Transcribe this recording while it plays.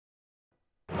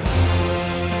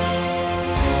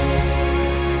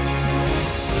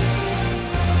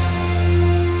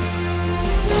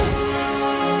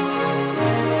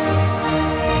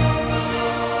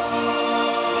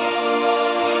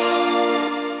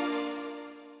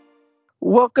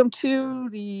Welcome to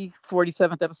the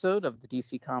 47th episode of the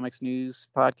DC Comics News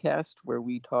Podcast, where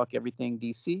we talk everything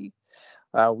DC.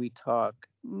 We talk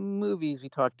movies, we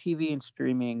talk TV and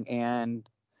streaming, and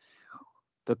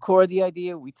the core of the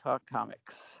idea, we talk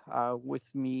comics. With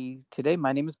me today,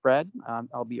 my name is Brad.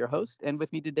 I'll be your host, and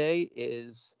with me today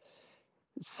is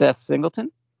Seth Singleton.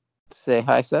 Say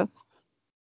hi, Seth.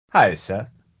 Hi,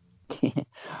 Seth.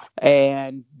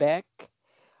 And back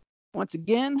once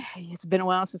again, it's been a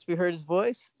while since we heard his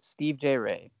voice, Steve J.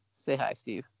 Ray. Say hi,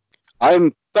 Steve.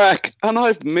 I'm back, and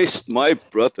I've missed my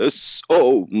brother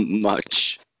so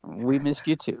much. We missed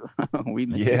you too. We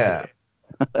missed you Yeah.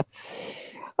 too.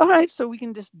 All right, so we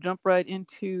can just jump right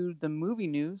into the movie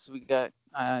news. We got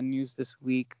news this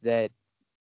week that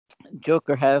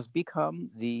Joker has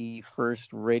become the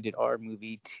first rated R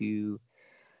movie to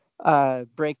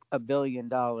break $1 billion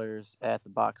at the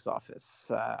box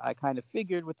office. I kind of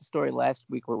figured with the story last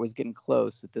week where it was getting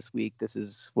close that this week this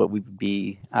is what we would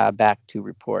be back to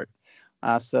report.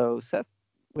 So Seth,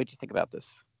 what did you think about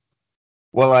this?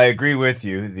 Well, I agree with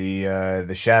you.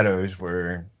 The shadows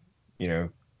were,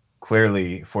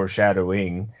 clearly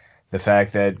foreshadowing the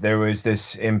fact that there was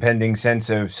this impending sense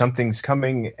of something's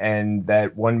coming, and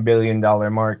that $1 billion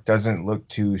mark doesn't look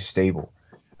too stable.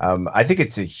 I think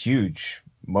it's a huge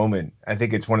moment. I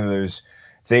think it's one of those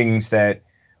things that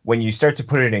when you start to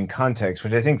put it in context,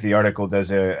 which I think the article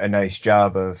does a nice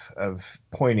job of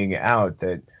pointing out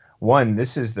that one,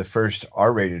 this is the first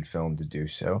R-rated film to do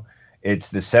so. It's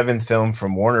the seventh film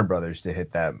from Warner Brothers to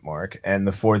hit that mark, and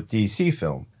the fourth DC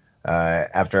film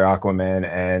after Aquaman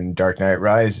and Dark Knight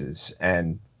Rises,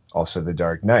 and also The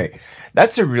Dark Knight.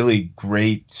 That's a really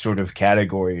great sort of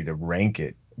category to rank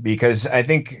it, because I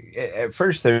think at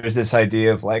first there's this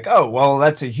idea of like, oh, well,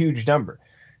 that's a huge number.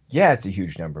 Yeah, it's a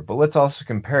huge number, but let's also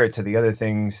compare it to the other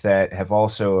things that have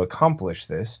also accomplished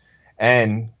this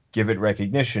and give it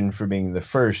recognition for being the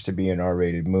first to be an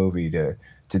R-rated movie to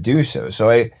do so. So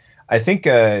I think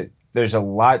there's a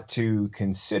lot to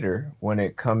consider when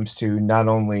it comes to not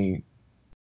only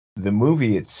the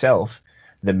movie itself,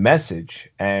 the message,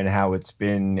 and how it's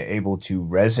been able to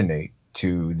resonate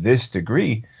to this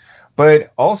degree,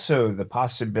 but also the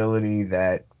possibility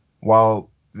that while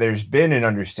there's been an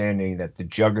understanding that the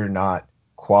juggernaut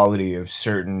quality of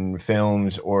certain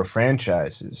films or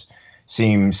franchises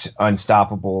seems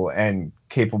unstoppable and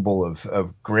capable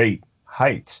of great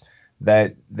heights,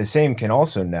 that the same can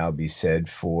also now be said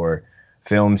for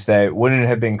films that wouldn't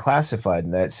have been classified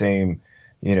in that same,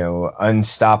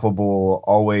 unstoppable,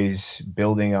 always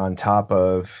building on top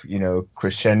of,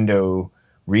 crescendo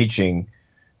reaching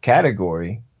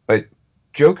category. But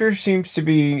Joker seems to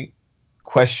be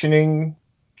questioning,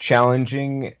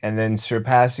 challenging, and then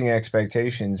surpassing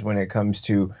expectations when it comes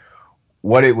to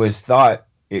what it was thought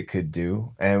it could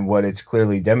do and what it's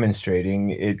clearly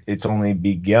demonstrating. It's only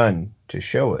begun to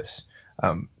show us.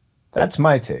 That's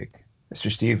my take,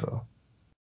 Mr. Stevo.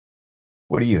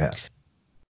 What do you have?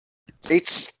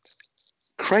 It's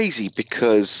crazy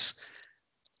because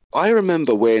I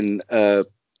remember when Dark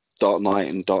Knight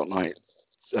and Dark Knight,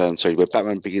 where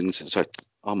Batman Begins,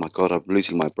 oh my God, I'm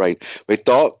losing my brain, where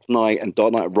Dark Knight and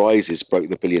Dark Knight Rises broke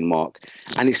the billion mark.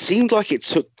 And it seemed like it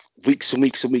took weeks and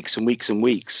weeks and weeks and weeks and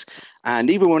weeks. And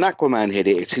even when Aquaman hit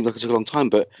it, it seemed like it took a long time.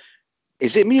 But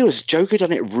is it me or has Joker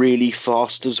done it really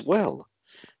fast as well?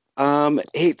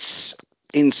 It's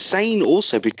insane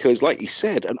also because, like you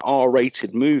said, an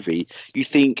R-rated movie, you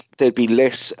think there'd be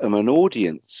less of an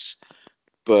audience,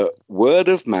 but word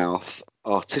of mouth,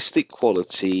 artistic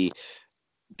quality,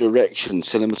 direction,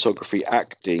 cinematography,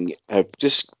 acting have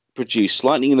just produced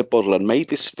lightning in a bottle and made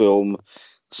this film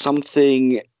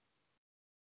something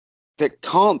that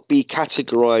can't be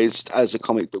categorized as a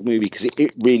comic book movie because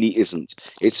it really isn't.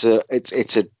 It's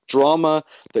a drama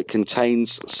that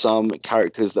contains some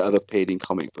characters that have appeared in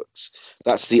comic books.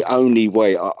 That's the only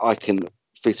way I can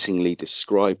fittingly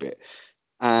describe it.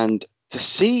 And to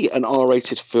see an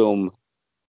R-rated film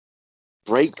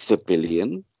break the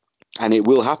billion, and it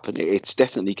will happen, it's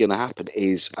definitely going to happen,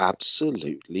 is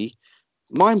absolutely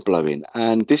mind-blowing.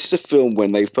 And this is a film,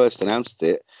 when they first announced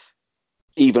it,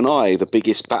 even I, the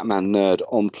biggest Batman nerd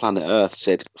on planet Earth,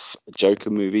 said, Joker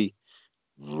movie?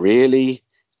 Really?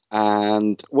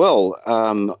 And, well,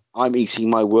 I'm eating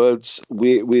my words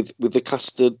with the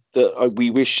custard that we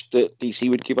wish that DC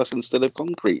would give us instead of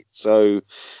concrete. So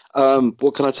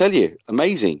what can I tell you?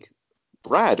 Amazing.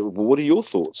 Brad, what are your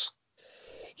thoughts?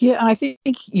 Yeah, I think,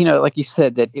 like you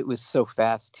said, that it was so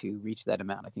fast to reach that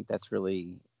amount. I think that's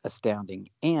really astounding.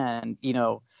 And,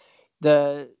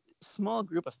 the small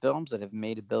group of films that have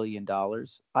made $1 billion,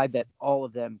 I bet all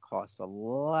of them cost a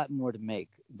lot more to make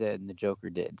than the Joker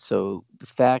did. So the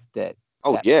fact that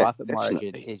Oh that yeah, profit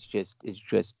margin definitely.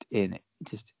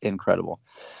 just incredible,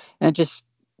 and it just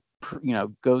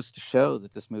goes to show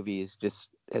that this movie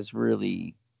has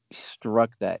really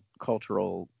struck that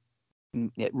cultural.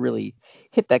 It really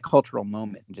hit that cultural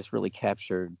moment and just really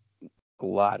captured a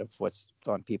lot of what's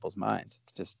on people's minds.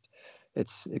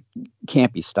 It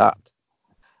can't be stopped,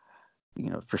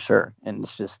 for sure. And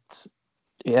it's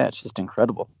just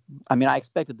incredible. I mean, I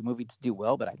expected the movie to do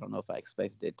well, but I don't know if I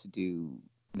expected it to do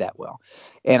that well.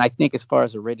 And I think as far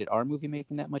as a rated R movie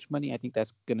making that much money, I think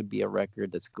that's going to be a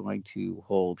record that's going to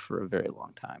hold for a very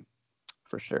long time,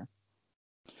 for sure.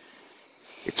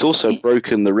 It's also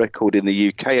broken the record in the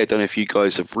UK. I don't know if you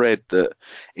guys have read that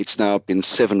it's now been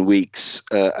 7 weeks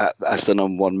as the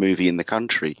 #1 movie in the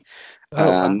country. Oh,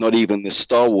 wow. Not even the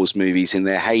Star Wars movies in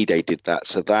their heyday did that.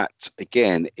 So that,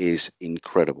 again, is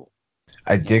incredible.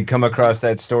 I did come across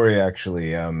that story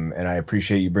actually, and I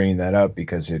appreciate you bringing that up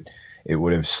because it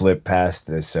would have slipped past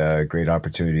this great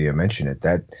opportunity to mention it.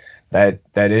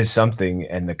 That is something,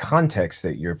 and the context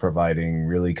that you're providing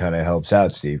really kind of helps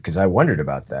out, Steve, because I wondered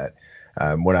about that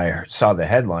when I saw the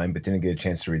headline, but didn't get a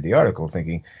chance to read the article.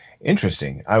 Thinking,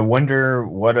 interesting. I wonder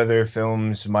what other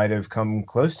films might have come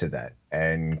close to that,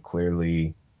 and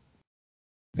clearly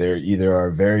there either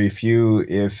are very few,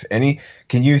 if any.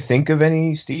 Can you think of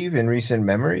any, Steve, in recent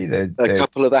memory A that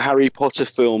couple of the Harry Potter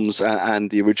films and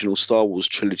the original Star Wars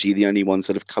trilogy, the only ones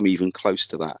that have come even close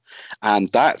to that. And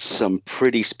that's some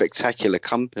pretty spectacular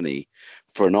company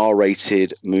for an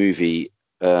R-rated movie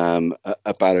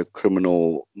about a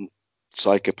criminal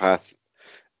psychopath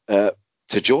to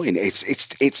join.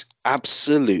 It's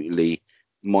absolutely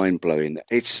mind-blowing.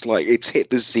 It's like it's hit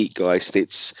the zeitgeist.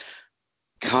 It's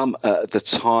come at the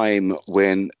time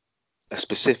when a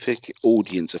specific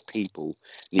audience of people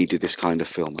needed this kind of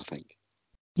film, I think.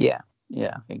 Yeah,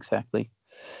 exactly.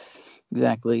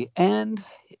 Exactly. And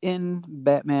in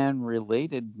Batman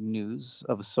related news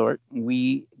of a sort,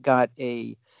 we got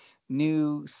a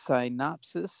new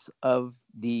synopsis of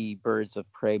the Birds of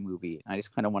Prey movie. I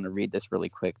just kind of want to read this really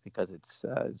quick because it's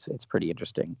pretty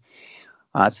interesting.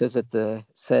 It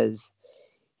says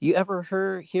you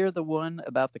ever hear the one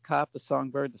about the cop, the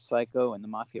songbird, the psycho, and the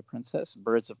mafia princess?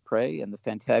 Birds of Prey and the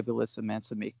fantabulous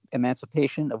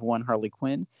emancipation of one Harley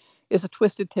Quinn is a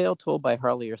twisted tale told by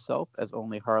Harley herself, as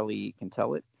only Harley can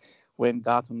tell it. When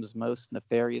Gotham's most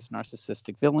nefarious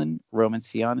narcissistic villain, Roman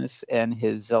Sionis, and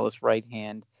his zealous right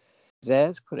hand,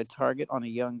 Zaz, put a target on a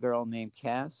young girl named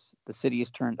Cass, the city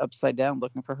is turned upside down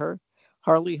looking for her.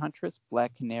 Harley, Huntress,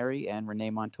 Black Canary, and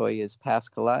Renee Montoya's paths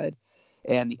collide,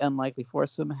 and the unlikely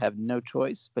foursome have no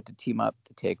choice but to team up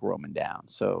to take Roman down.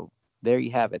 So there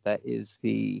you have it. That is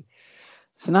the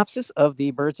synopsis of the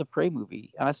Birds of Prey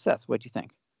movie. Seth, what do you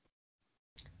think?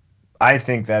 I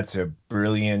think that's a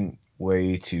brilliant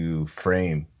way to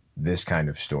frame this kind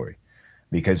of story.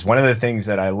 Because one of the things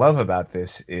that I love about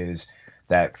this is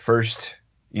that first,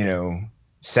 you know,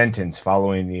 sentence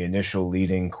following the initial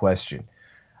leading question.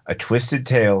 A twisted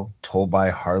tale told by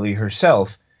Harley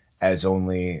herself, as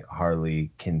only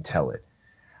Harley can tell it.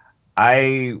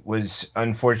 I was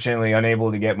unfortunately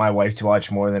unable to get my wife to watch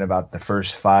more than about the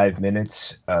first 5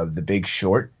 minutes of The Big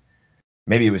Short.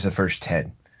 Maybe it was the first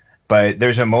 10. But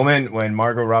there's a moment when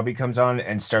Margot Robbie comes on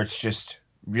and starts just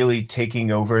really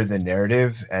taking over the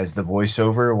narrative as the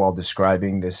voiceover while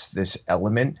describing this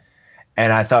element.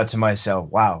 And I thought to myself,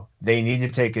 wow, they need to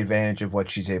take advantage of what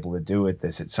she's able to do with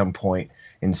this at some point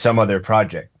in some other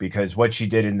project, because what she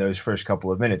did in those first couple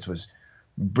of minutes was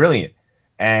brilliant.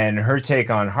 And her take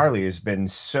on Harley has been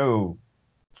so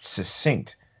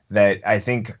succinct that I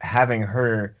think having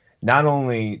her not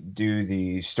only do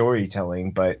the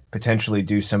storytelling, but potentially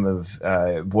do some of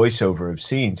voiceover of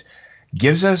scenes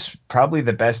gives us probably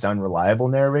the best unreliable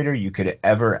narrator you could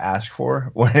ever ask for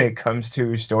when it comes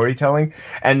to storytelling.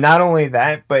 And not only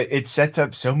that, but it sets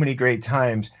up so many great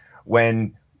times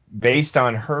when, based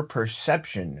on her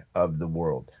perception of the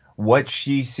world, what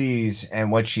she sees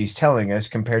and what she's telling us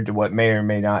compared to what may or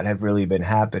may not have really been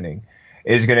happening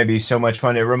is going to be so much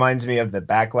fun. It reminds me of the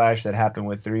backlash that happened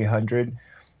with 300,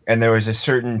 and there was a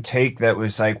certain take that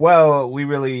was like, well, we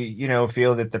really,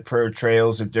 feel that the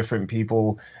portrayals of different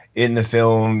people in the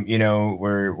film,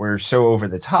 were so over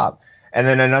the top. And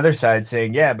then another side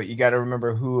saying, yeah, but you got to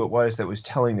remember who it was that was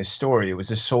telling the story. It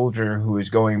was a soldier who was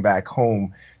going back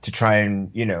home to try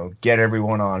and, get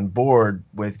everyone on board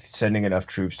with sending enough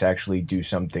troops to actually do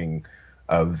something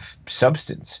of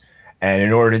substance. And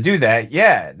in order to do that,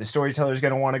 yeah, the storyteller is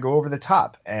going to want to go over the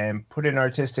top and put an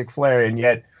artistic flair, and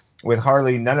yet with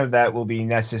Harley, none of that will be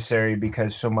necessary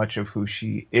because so much of who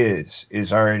she is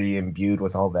already imbued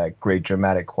with all that great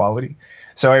dramatic quality.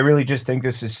 So I really just think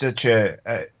this is such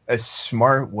a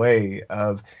smart way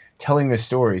of telling the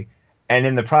story, and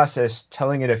in the process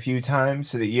telling it a few times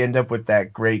so that you end up with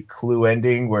that great clue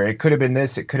ending where it could have been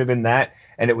this, it could have been that,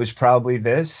 and it was probably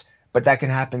this. But that can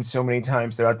happen so many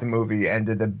times throughout the movie and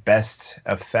to the best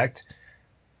effect.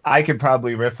 I could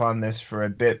probably riff on this for a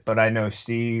bit, but I know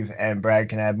Steve and Brad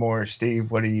can add more.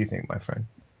 Steve, what do you think, my friend?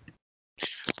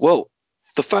 Well,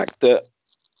 the fact that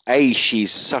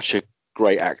she's such a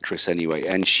great actress anyway,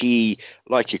 and she,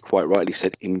 like you quite rightly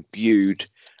said, imbued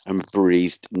and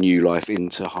breathed new life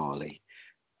into Harley.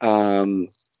 Um,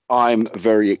 I'm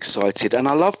very excited, and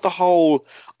I love the whole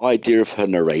idea of her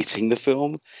narrating the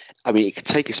film. I mean, it could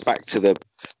take us back to the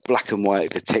black and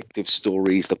white detective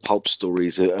stories, the pulp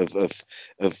stories of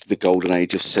the golden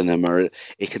age of cinema.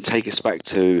 It can take us back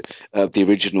to the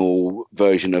original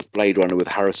version of Blade Runner with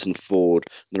Harrison Ford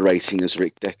narrating as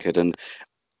Rick Deckard, and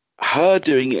her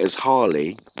doing it as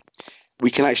Harley. We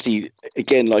can actually,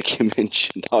 again, like you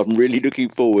mentioned, I'm really looking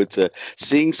forward to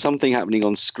seeing something happening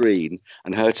on screen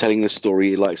and her telling the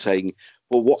story, like saying,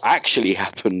 well, what actually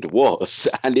happened was,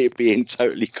 and it being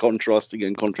totally contrasting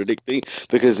and contradicting,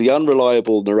 because the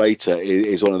unreliable narrator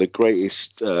is one of the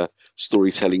greatest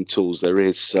storytelling tools there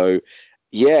is. So,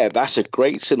 yeah, that's a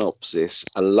great synopsis,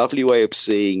 a lovely way of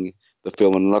seeing the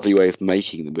film and a lovely way of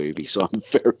making the movie. So I'm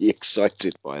very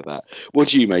excited by that. What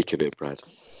do you make of it, Brad?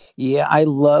 Yeah, I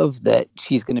love that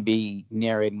she's going to be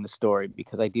narrating the story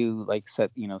because I do like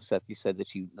Seth. Seth, you said that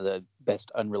she's the best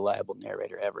unreliable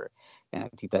narrator ever, and I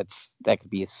think that could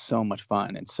be so much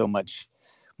fun and so much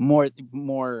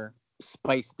more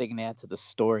spice they can add to the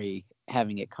story,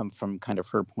 having it come from kind of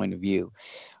her point of view.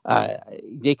 Uh,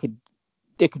 they could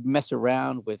mess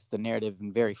around with the narrative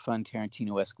in very fun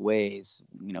Tarantino-esque ways,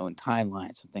 in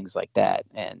timelines and things like that,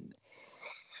 and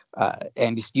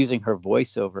just using her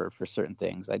voiceover for certain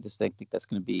things. I just think that's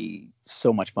going to be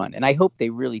so much fun, and I hope they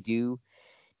really do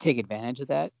take advantage of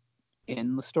that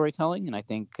in the storytelling. And I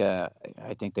think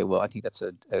they will. I think that's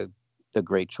a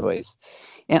great choice.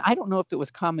 And I don't know if it was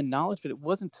common knowledge, but it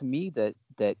wasn't to me that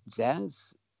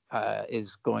Zaz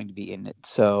is going to be in it.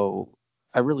 So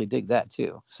I really dig that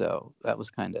too. So that was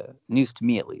kind of news to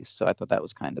me at least. So I thought that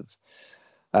was kind of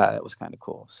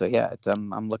cool. So yeah,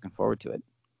 I'm looking forward to it.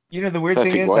 The weird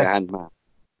thing Perfect is, right hand man.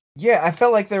 yeah, I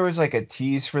felt like there was like a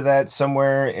tease for that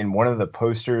somewhere in one of the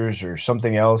posters or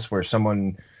something else where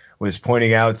someone was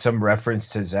pointing out some reference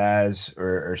to Zaz,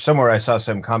 or somewhere I saw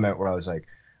some comment where I was like,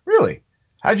 really?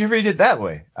 How'd you read it that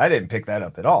way? I didn't pick that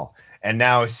up at all. And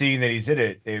now seeing that he's in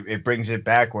it, it brings it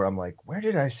back where I'm like, where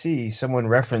did I see someone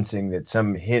referencing that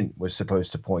some hint was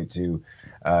supposed to point to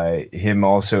him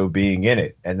also being in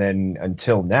it? And then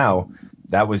until now,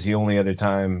 that was the only other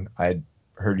time I'd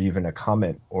heard even a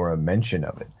comment or a mention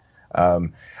of it.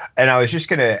 Um, and I was just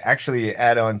going to actually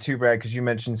add on too, Brad, because you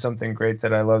mentioned something great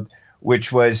that I loved,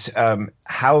 which was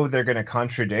how they're going to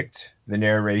contradict the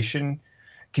narration.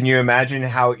 Can you imagine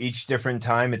how each different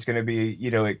time it's going to be,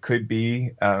 it could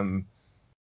be,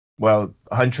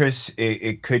 Huntress,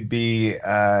 it could be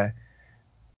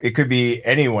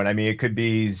anyone. I mean, it could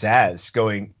be Zaz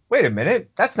going, wait a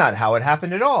minute, that's not how it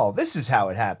happened at all. This is how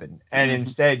it happened. And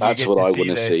instead you That's get what to I see want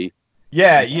to see.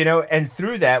 yeah, and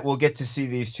through that, we'll get to see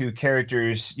these two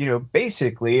characters,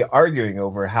 basically arguing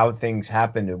over how things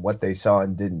happened and what they saw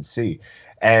and didn't see.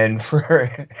 And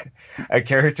for a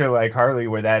character like Harley,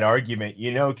 where that argument,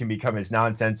 can become as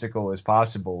nonsensical as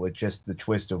possible with just the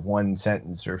twist of one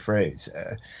sentence or phrase.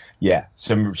 Yeah,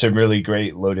 some really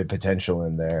great loaded potential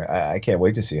in there. I can't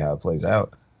wait to see how it plays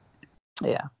out.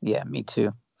 Yeah, me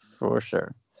too, for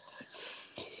sure.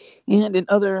 And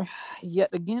yet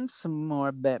again, some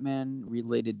more Batman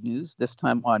related news, this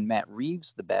time on Matt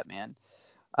Reeves, the Batman.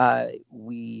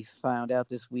 We found out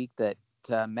this week that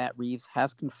Matt Reeves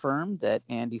has confirmed that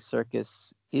Andy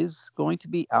Serkis is going to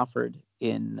be Alfred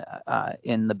in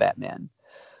the Batman.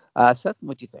 Seth,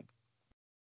 what do you think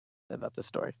about this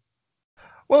story?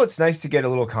 Well, it's nice to get a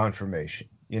little confirmation.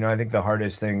 I think the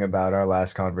hardest thing about our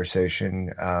last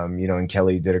conversation, and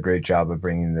Kelly did a great job of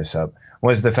bringing this up,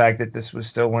 was the fact that this was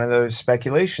still one of those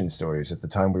speculation stories at the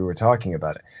time we were talking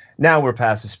about it. Now we're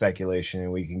past the speculation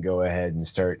and we can go ahead and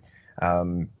start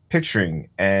picturing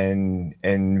and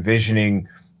envisioning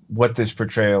what this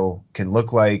portrayal can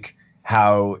look like,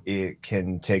 how it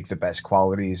can take the best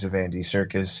qualities of Andy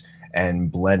Serkis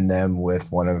and blend them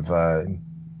with one of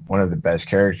the best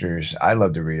characters I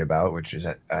love to read about, which is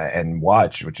and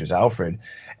watch, which is Alfred,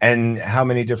 and how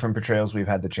many different portrayals we've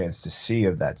had the chance to see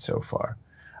of that so far.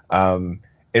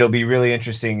 It'll be really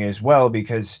interesting as well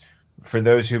because for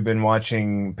those who've been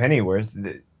watching Pennyworth,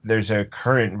 there's a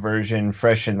current version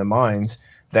fresh in the minds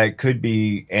that could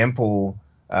be ample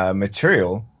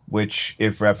material, which,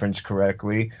 if referenced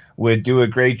correctly, would do a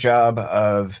great job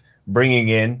of bringing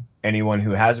in anyone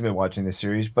who hasn't been watching the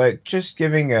series, but just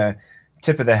giving a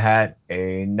tip of the hat,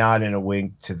 a nod and a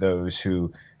wink to those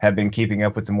who have been keeping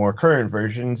up with the more current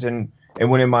versions and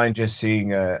wouldn't mind just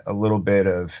seeing a little bit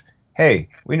of, hey,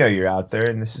 we know you're out there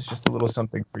and this is just a little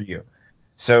something for you.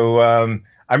 So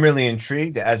I'm really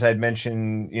intrigued. As I'd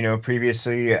mentioned,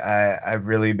 previously, I've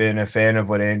really been a fan of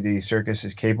what Andy Serkis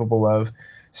is capable of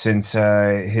since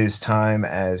his time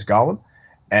as Gollum.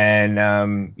 And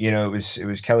it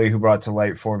was Kelly who brought to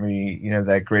light for me,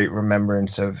 that great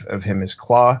remembrance of him as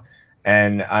Claw.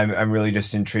 And I'm really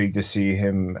just intrigued to see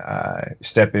him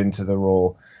step into the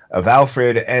role of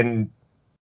Alfred, and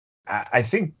I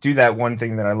think do that one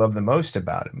thing that I love the most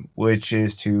about him, which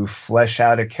is to flesh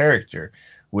out a character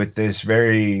with this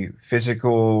very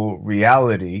physical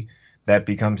reality that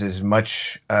becomes as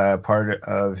much part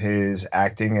of his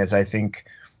acting as I think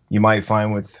you might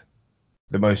find with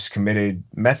the most committed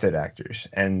method actors.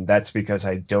 And that's because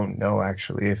I don't know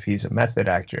actually if he's a method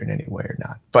actor in any way or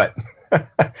not. But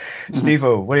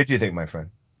Steve-O, what did you think, my friend?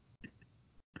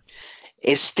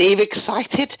 Is Steve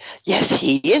excited? Yes,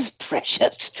 he is,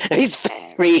 Precious. He's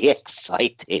very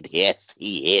excited. Yes,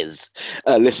 he is.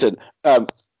 Listen,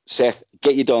 Seth,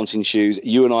 get your dancing shoes.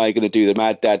 You and I are going to do the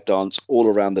Mad Dad dance all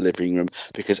around the living room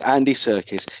because Andy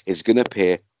Serkis is going to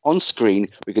appear on screen.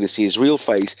 We're going to see his real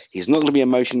face. He's not going to be a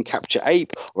motion capture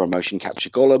ape or a motion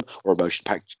capture Gollum or a motion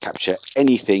capture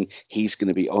anything. He's going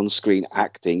to be on screen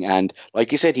acting. And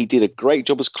like you said, he did a great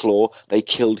job as Claw. They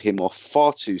killed him off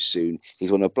far too soon.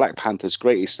 He's one of Black Panther's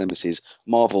greatest nemesis.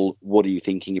 Marvel, what are you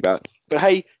thinking about? But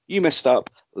hey, you messed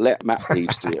up. Let Matt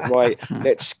Reeves do it right.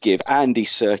 Let's give Andy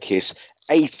Serkis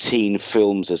 18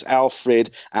 films as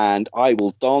Alfred, and I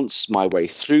will dance my way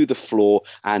through the floor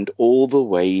and all the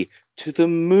way to the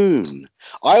moon.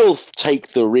 I will take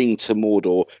the ring to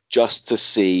Mordor just to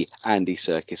see Andy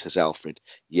Serkis as Alfred.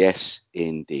 Yes,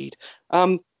 indeed.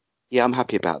 Yeah, I'm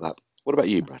happy about that. What about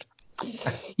you, Brad?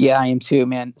 Yeah, I am too,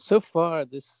 man. So far,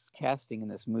 this casting in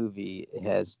this movie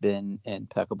has been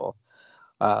impeccable.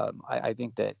 I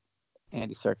think that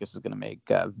Andy Serkis is going to make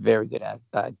very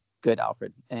good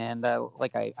Alfred. And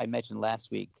like I mentioned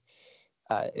last week,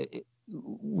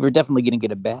 we're definitely going to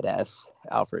get a badass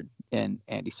Alfred in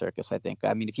Andy Serkis, I think.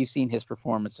 I mean, if you've seen his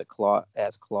performance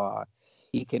as Claw,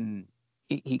 he can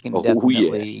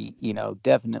definitely,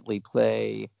 definitely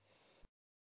play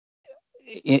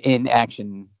in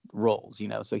action roles,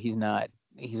 so he's not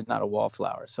a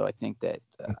wallflower. So I think that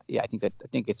I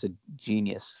think it's a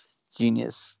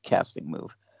genius casting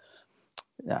move.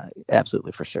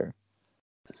 Absolutely, for sure.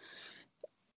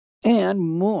 And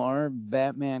more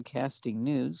Batman casting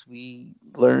news. We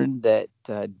learned that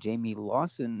Jamie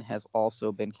Lawson has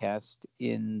also been cast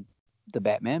in the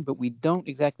Batman, but we don't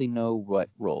exactly know what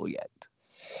role yet.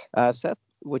 Seth,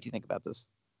 what do you think about this?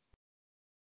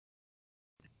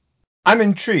 I'm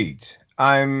intrigued.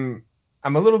 I'm a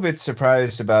little bit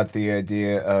surprised about the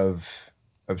idea of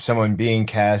someone being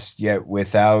cast yet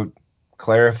without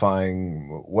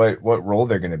clarifying what role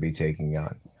they're going to be taking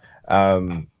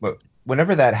on. But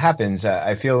whenever that happens,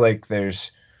 I feel like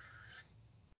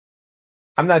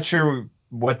I'm not sure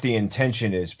what the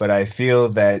intention is, but I feel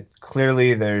that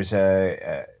clearly there's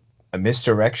a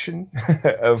misdirection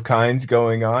of kinds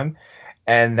going on,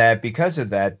 and that because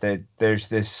of that there's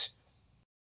this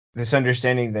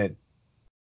understanding that,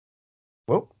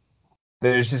 well,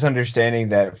 there's this understanding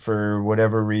that for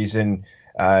whatever reason,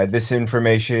 this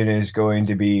information is going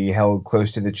to be held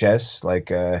close to the chest,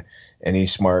 like any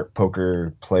smart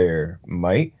poker player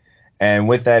might. And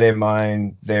with that in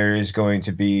mind, there is going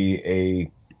to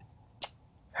be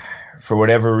for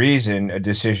whatever reason, a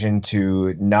decision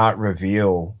to not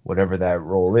reveal whatever that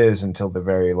role is until the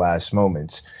very last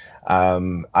moments.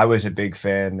 I was a big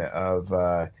fan of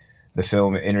the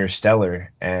film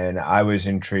Interstellar, and I was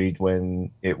intrigued when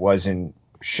it wasn't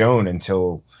shown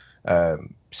until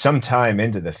sometime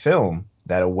into the film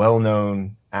that a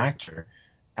well-known actor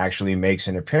actually makes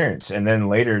an appearance. And then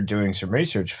later, doing some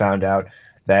research, found out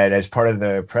that as part of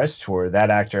the press tour, that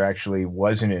actor actually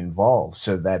wasn't involved,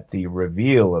 so that the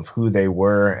reveal of who they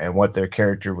were and what their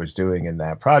character was doing in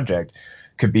that project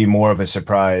could be more of a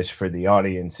surprise for the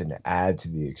audience and add to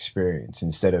the experience,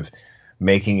 instead of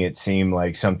making it seem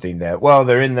like something that, well,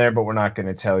 they're in there, but we're not going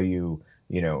to tell you,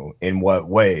 in what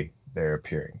way they're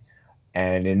appearing.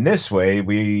 And in this way,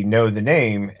 we know the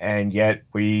name, and yet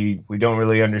we don't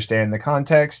really understand the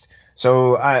context.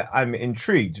 So I'm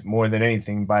intrigued more than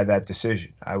anything by that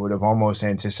decision. I would have almost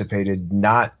anticipated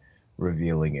not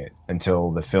revealing it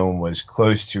until the film was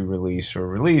close to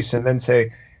release, and then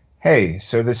say, hey,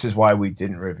 so this is why we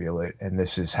didn't reveal it, and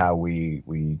this is how we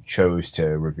chose to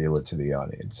reveal it to the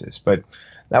audiences. But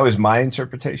that was my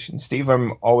interpretation. Steve,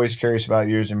 I'm always curious about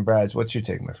yours and Brad's. What's your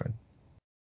take, my friend?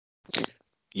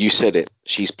 You said it.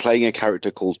 She's playing a character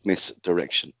called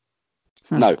Misdirection.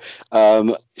 No,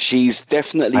 she's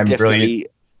definitely.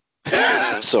 Brilliant.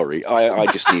 Sorry, I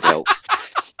just need help.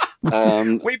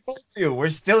 We both do. We're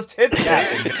still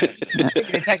tit-tapping.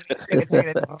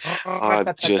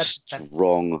 I'm just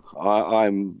wrong.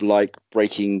 I'm like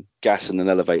breaking gas in an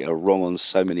elevator, wrong on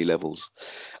so many levels.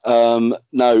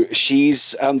 No,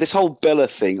 she's this whole Bella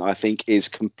thing, I think, is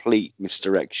complete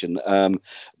misdirection.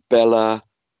 Bella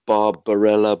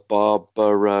Barbara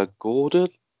Gordon.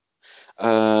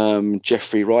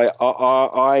 Jeffrey Wright.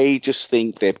 I just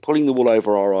think they're pulling the wool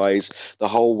over our eyes the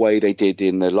whole way they did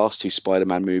in the last two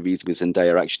Spider-Man movies, with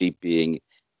Zendaya actually being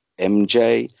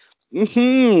MJ.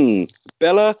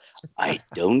 Bella, I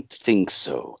don't think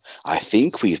so. I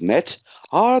think we've met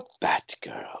our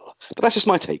Batgirl. But that's just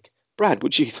my take. Brad,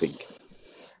 what do you think?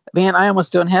 Man, I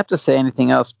almost don't have to say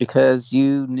anything else because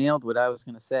you nailed what I was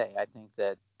going to say. I think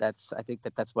that's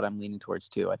what I'm leaning towards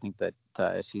too. I think that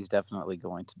she's definitely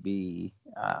going to be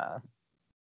our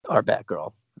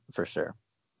Batgirl for sure.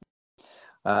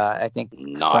 I think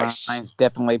signs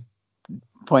definitely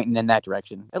pointing in that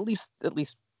direction, at least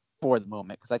for the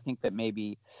moment, because I think that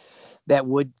maybe that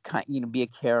would be a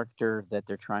character that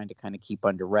they're trying to kind of keep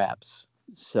under wraps.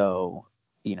 So.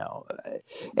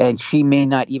 And she may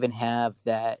not even have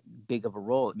that big of a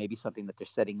role. It may be something that they're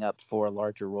setting up for a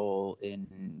larger role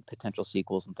in potential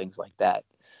sequels and things like that.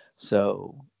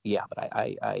 So yeah, but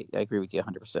I agree with you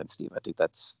 100%, Steve. I think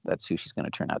that's who she's going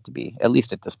to turn out to be, at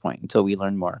least at this point, until we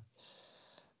learn more.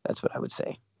 That's what I would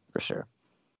say for sure.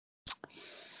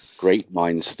 Great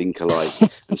minds think alike,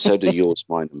 and so do yours,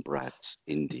 mine, and Brad's,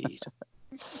 indeed.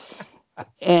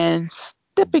 And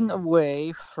stepping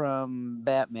away from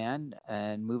Batman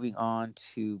and moving on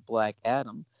to Black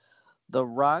Adam, The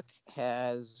Rock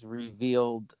has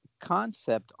revealed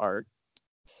concept art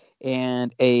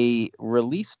and a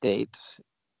release date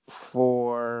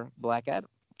for Black Adam.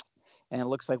 And it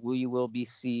looks like we will be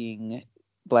seeing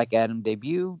Black Adam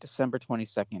debut December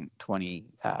 22nd,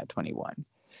 2021.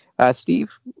 Seth,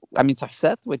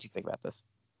 what do you think about this?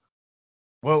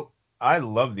 Well, I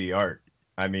love the art.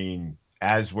 I mean,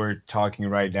 as we're talking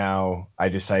right now, I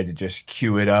decided to just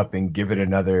cue it up and give it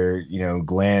another,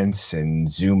 glance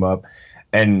and zoom up.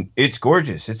 And it's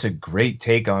gorgeous. It's a great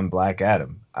take on Black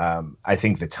Adam. I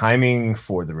think the timing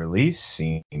for the release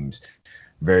seems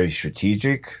very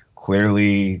strategic.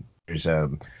 Clearly, there's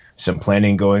some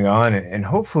planning going on, and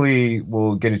hopefully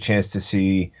we'll get a chance to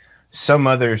see some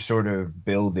other sort of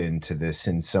build into this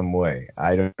in some way.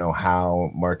 I don't know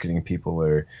how marketing people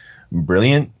are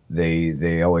brilliant.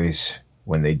 They always,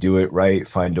 when they do it right,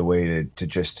 find a way to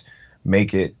just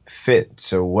make it fit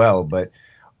so well. But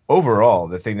overall,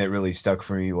 the thing that really stuck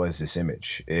for me was this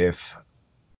image. If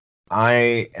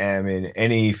I am in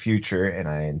any future, and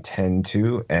I intend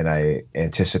to, and I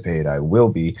anticipate I will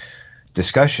be,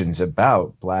 discussions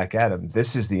about Black Adam,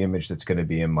 this is the image that's going to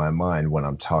be in my mind when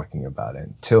I'm talking about it.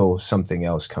 Until something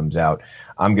else comes out,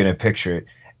 I'm going to picture it.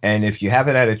 And if you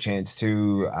haven't had a chance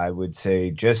to, I would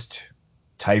say just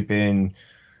type in,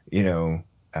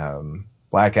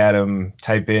 Black Adam,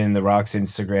 type in The Rock's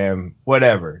Instagram,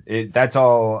 whatever. That's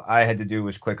all I had to do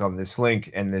was click on this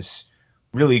link and this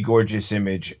really gorgeous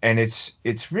image. And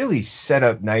it's really set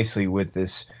up nicely with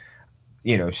this,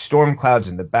 storm clouds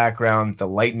in the background. The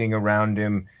lightning around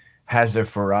him has a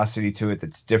ferocity to it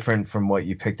that's different from what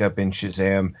you picked up in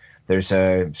Shazam. There's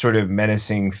a sort of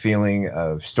menacing feeling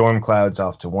of storm clouds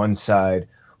off to one side,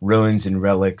 ruins and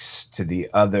relics to the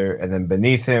other, and then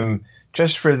beneath him,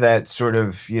 just for that sort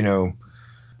of,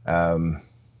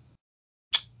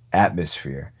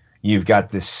 atmosphere, you've got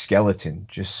this skeleton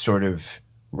just sort of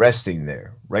resting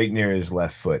there, right near his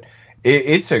left foot.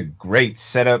 It's a great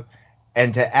setup.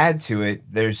 And to add to it,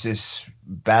 there's this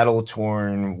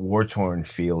battle-torn, war-torn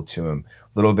feel to him.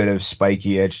 A little bit of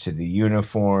spiky edge to the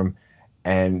uniform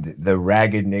and the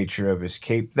ragged nature of his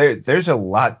cape. There's a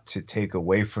lot to take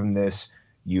away from this.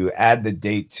 You add the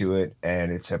date to it,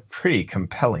 and it's a pretty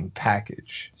compelling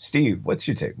package. Steve, what's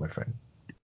your take, my friend?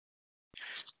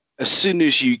 As soon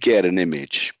as you get an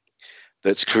image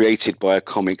that's created by a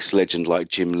comics legend like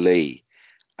Jim Lee,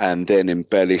 and then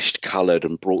embellished, coloured,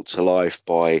 and brought to life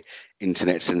by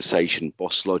internet sensation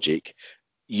Boss Logic,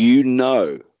 you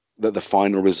know that the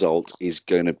final result is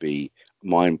going to be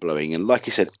mind-blowing. And like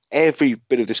I said, every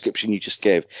bit of description you just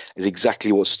gave is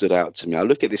exactly what stood out to me. I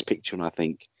look at this picture and I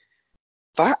think,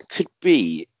 that could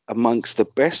be amongst the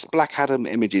best Black Adam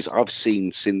images I've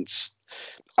seen since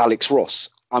Alex Ross.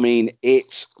 I mean,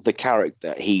 it's the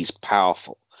character. He's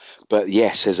powerful. But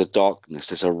yes, there's a darkness,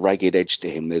 there's a ragged edge to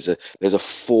him. There's a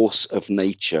force of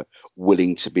nature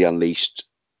willing to be unleashed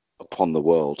upon the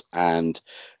world. And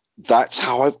that's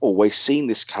how I've always seen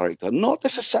this character. Not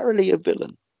necessarily a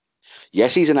villain.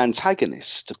 Yes, he's an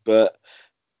antagonist, but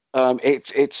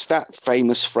it's that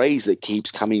famous phrase that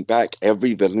keeps coming back.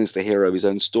 Every villain is the hero of his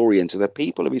own story, and to the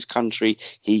people of his country,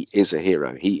 he is a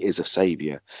hero. He is a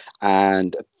savior.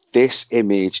 And this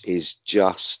image is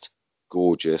just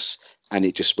gorgeous, and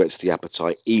it just whets the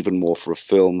appetite even more for a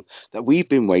film that we've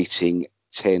been waiting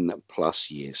 10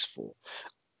 plus years for.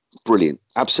 Brilliant.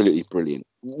 Absolutely brilliant.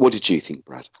 What did you think,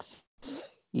 Brad?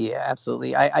 Yeah,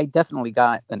 absolutely. I definitely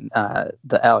got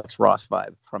the Alex Ross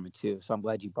vibe from it too. So I'm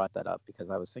glad you brought that up, because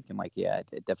I was thinking like, yeah,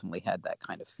 it definitely had that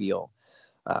kind of feel,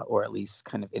 or at least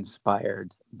kind of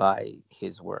inspired by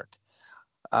his work.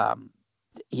 Um,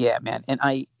 yeah, man. And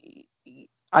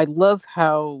I love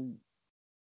how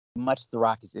much The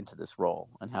Rock is into this role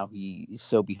and how he is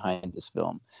so behind this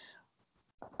film.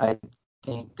 I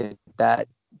think that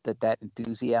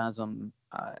enthusiasm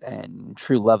and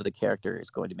true love of the character is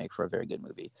going to make for a very good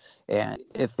movie. And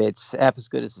if it's half as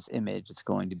good as this image, it's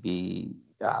going to be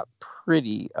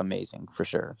pretty amazing for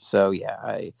sure. So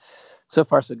yeah, so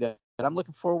far so good. But I'm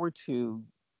looking forward to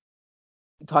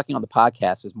talking on the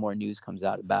podcast as more news comes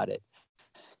out about it.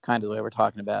 Kind of the way we're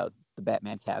talking about the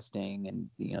Batman casting and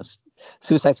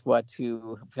Suicide Squad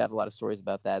 2. We've had a lot of stories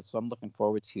about that, so I'm looking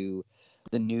forward to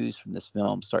the news from this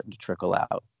film starting to trickle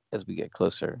out as we get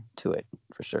closer to it,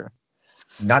 for sure.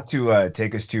 Not to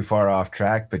take us too far off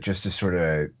track, but just to sort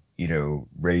of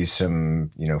raise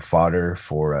some fodder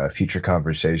for future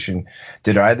conversation.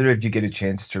 Did either of you get a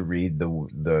chance to read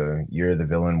the Year of the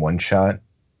Villain one shot,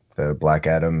 the Black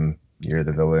Adam Year of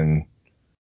the Villain?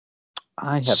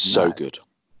 I have so not. Good.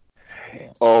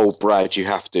 Oh, Brad, you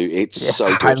have to. It's so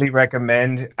good. Highly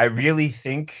recommend. I really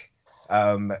think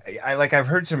I've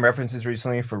heard some references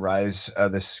recently for Rise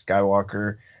of the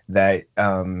Skywalker that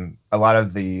a lot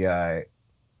of the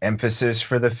emphasis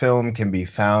for the film can be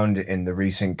found in the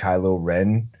recent Kylo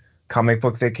Ren comic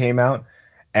book that came out.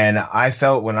 And I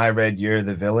felt when I read Year of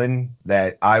the Villain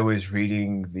that I was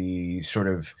reading the sort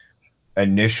of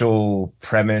initial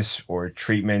premise or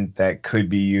treatment that could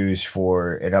be used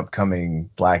for an upcoming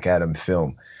Black Adam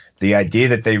film. The idea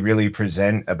that they really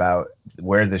present about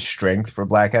where the strength for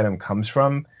Black Adam comes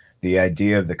from, the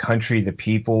idea of the country, the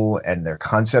people, and their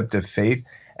concept of faith,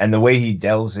 and the way he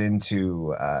delves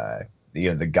into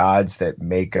the gods that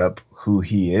make up who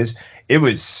he is. It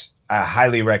was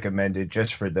highly recommended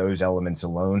just for those elements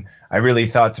alone. I really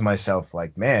thought to myself,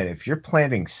 like, man, if you're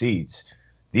planting seeds,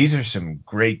 these are some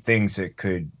great things that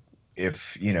could,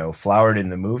 if flowered in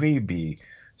the movie, be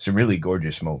some really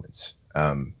gorgeous moments.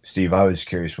 Steve, I was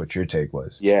curious what your take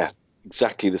was. Yeah,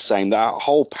 exactly the same. That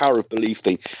whole power of belief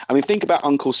thing. I mean, think about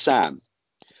Uncle Sam,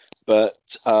 but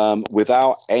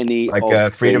without any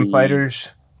like freedom fighters.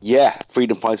 Yeah,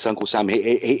 freedom fighters, Uncle Sam.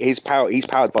 He's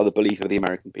powered by the belief of the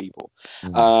American people.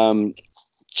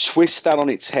 Twist that on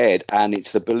its head, and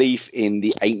it's the belief in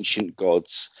the ancient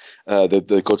gods,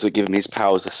 the gods that give him his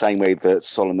powers, the same way that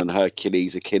Solomon,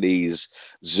 Hercules, Achilles,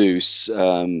 Zeus,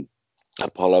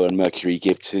 Apollo, and Mercury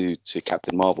give to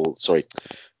Captain Marvel. Sorry,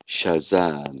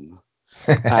 Shazam.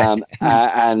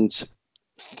 And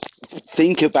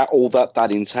think about all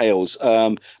that entails.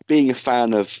 Being a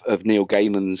fan of Neil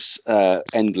Gaiman's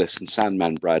Endless and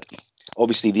Sandman, Brad.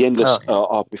 Obviously, the Endless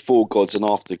are before gods and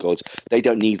after gods. They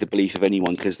don't need the belief of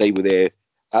anyone because they were there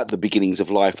at the beginnings of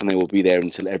life and they will be there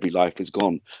until every life is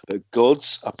gone. But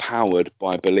gods are powered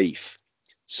by belief.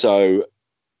 So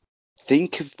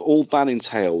think of all that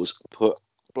entails. Put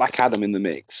Black Adam in the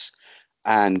mix,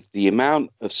 and the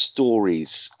amount of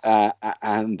stories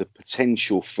and the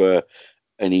potential for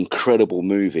an incredible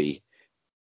movie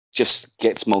just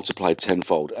gets multiplied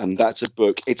tenfold. And that's a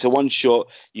book. It's a one shot.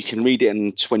 You can read it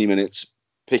in 20 minutes,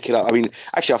 pick it up. I mean,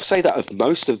 actually, I'll say that of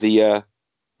most of the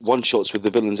one shots with the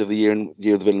Villains of the Year and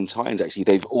Year of the Villain tie-ins, actually,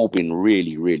 they've all been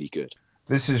really, really good.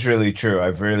 This is really true.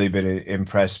 I've really been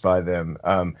impressed by them.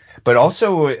 But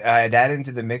also, I'd add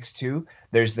into the mix, too,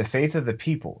 there's the faith of the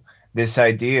people. This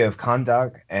idea of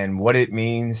Kahndaq and what it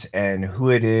means and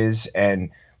who it is and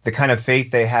the kind of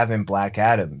faith they have in Black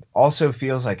Adam also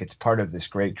feels like it's part of this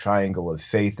great triangle of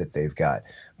faith that they've got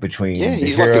between the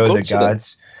hero, like the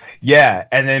gods. Yeah,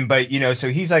 and then, but, so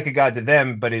he's like a god to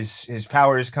them, but his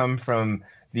powers come from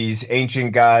these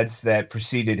ancient gods that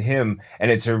preceded him, and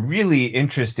it's a really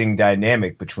interesting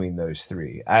dynamic between those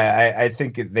three. I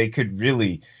think they could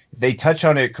really, if they touch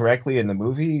on it correctly in the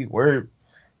movie, we're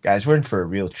guys, we're in for a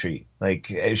real treat. Like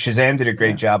Shazam did a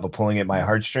great job of pulling at my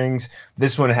heartstrings.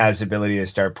 This one has the ability to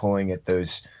start pulling at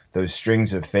those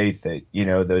strings of faith that,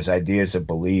 those ideas of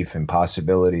belief and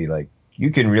possibility. Like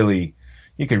you can really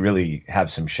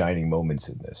have some shining moments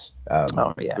in this.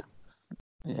 Oh yeah,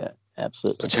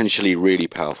 absolutely. Potentially really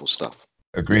powerful stuff.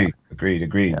 Agreed.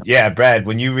 Yeah, Brad,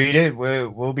 when you read it,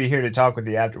 we'll be here to talk with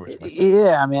you afterwards.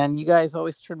 Yeah, man, you guys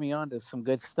always turn me on to some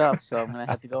good stuff, so I'm gonna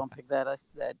have to go and pick that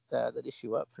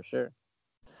issue up for sure.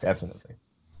 Definitely.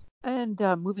 And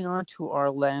moving on to our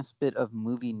last bit of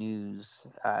movie news,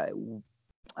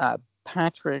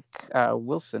 Patrick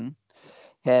Wilson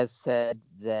has said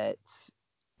that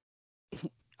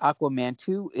Aquaman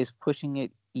 2 is pushing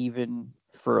it even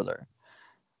further.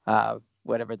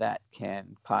 Whatever that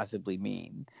can possibly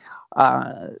mean.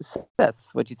 Seth,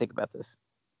 what do you think about this?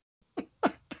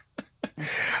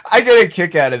 I get a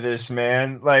kick out of this,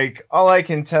 man. Like, all I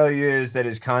can tell you is that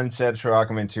his concepts for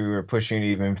Aquaman 2 are pushing it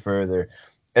even further.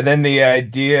 And then the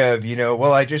idea of,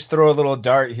 well, I just throw a little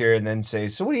dart here and then say,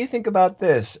 so what do you think about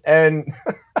this? And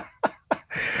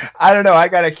I don't know. I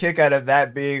got a kick out of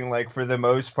that being, like, for the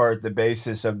most part, the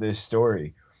basis of this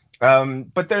story.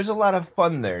 But there's a lot of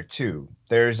fun there, too.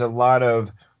 There's a lot of,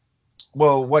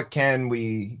 well, what can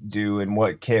we do and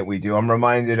what can't we do? I'm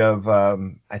reminded of,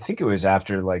 I think it was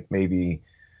after, like, maybe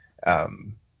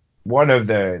one of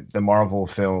the Marvel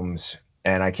films,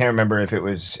 and I can't remember if it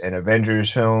was an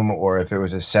Avengers film or if it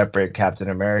was a separate Captain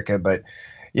America, but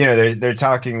they're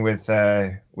talking with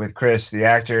Chris, the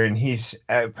actor, and he's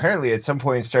apparently at some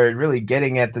point started really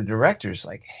getting at the directors,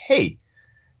 like, hey,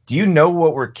 do you know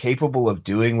what we're capable of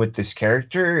doing with this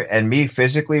character, and me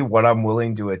physically, what I'm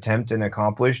willing to attempt and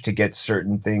accomplish to get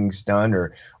certain things done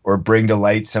or bring to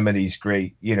light some of these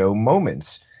great,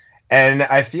 moments. And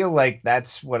I feel like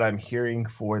that's what I'm hearing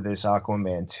for this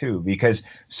Aquaman 2, because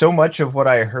so much of what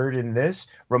I heard in this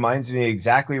reminds me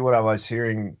exactly what I was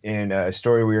hearing in a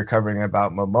story we were covering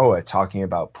about Momoa, talking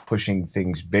about pushing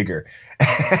things bigger.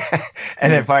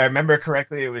 And if I remember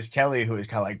correctly, it was Kelly who was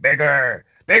kind of like, bigger,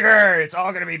 it's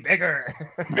all going to be bigger.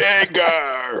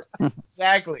 Bigger.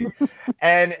 Exactly.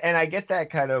 And I get that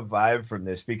kind of vibe from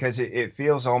this because it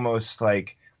feels almost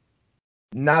like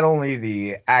not only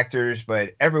the actors,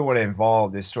 but everyone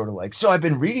involved is sort of like, so I've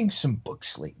been reading some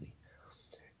books lately.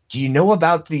 Do you know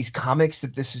about these comics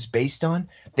that this is based on?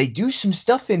 They do some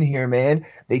stuff in here, man.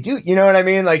 They do, you know what I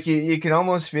mean? Like you can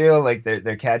almost feel like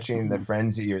they're catching the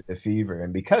frenzy or the fever,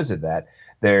 and because of that,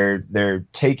 they're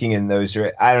taking in those.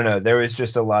 I don't know. There was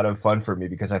just a lot of fun for me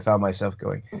because I found myself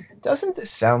going, doesn't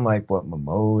this sound like what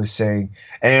Momoa was saying?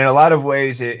 And in a lot of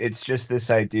ways, it's just this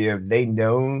idea of they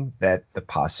know that the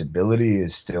possibility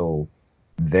is still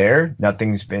there.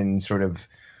 Nothing's been sort of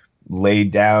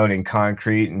laid down in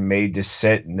concrete and made to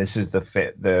sit, and this is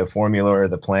the formula or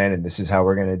the plan, and this is how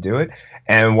we're going to do it.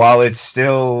 And while it's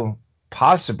still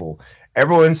possible,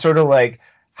 everyone's sort of like,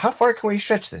 how far can we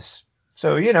stretch this?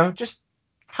 So just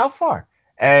how far?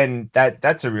 And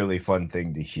that's a really fun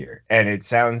thing to hear. And it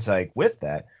sounds like with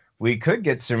that we could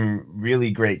get some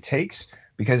really great takes,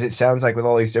 because it sounds like with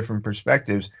all these different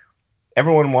perspectives,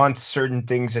 everyone wants certain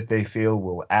things that they feel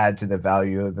will add to the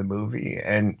value of the movie.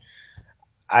 And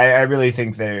I really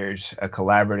think there's a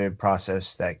collaborative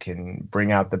process that can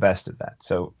bring out the best of that.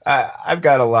 So I've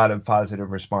got a lot of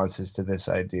positive responses to this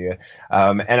idea.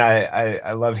 And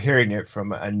I love hearing it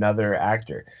from another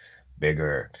actor.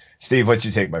 Bigger. Steve, what's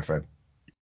your take, my friend?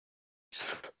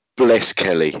 Bless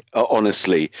Kelly.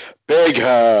 Honestly,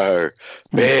 bigger.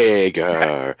 Literally,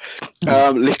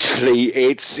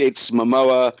 it's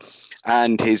Momoa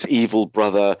and his evil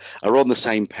brother are on the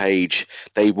same page.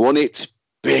 They want it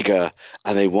bigger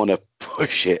and they want to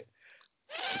push it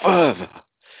further.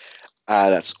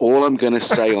 That's all I'm going to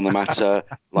say on the matter.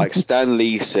 Like Stan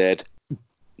Lee said,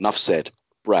 enough said.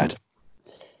 Brad.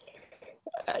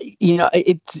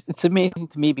 It's amazing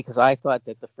to me because I thought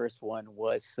that the first one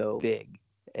was so big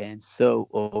and so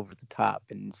over the top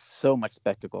and so much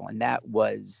spectacle, and that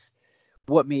was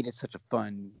what made it such a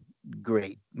fun,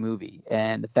 great movie.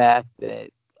 And the fact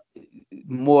that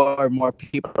more and more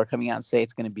people are coming out and say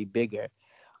it's going to be bigger,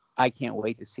 I can't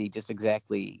wait to see just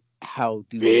exactly how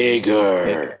do they make it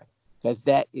bigger, because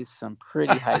that is some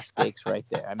pretty high stakes right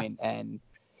there. I mean, and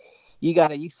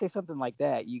you say something like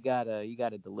that, you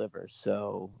gotta deliver.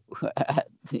 So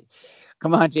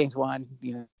come on, James Wan,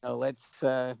 let's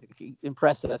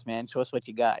impress us, man. Show us what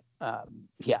you got.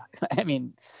 Yeah, I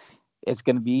mean, it's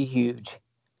gonna be huge.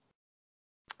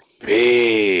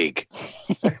 Big.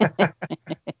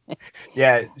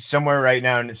 Yeah, somewhere right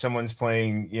now someone's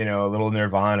playing, a little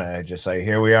Nirvana, just like,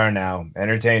 here we are now,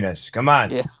 entertain us. Come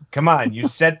on. Yeah. Come on, you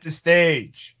set the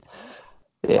stage.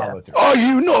 Yeah. follow through. Are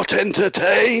you not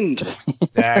entertained?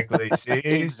 Exactly. See,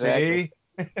 Exactly.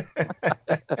 see.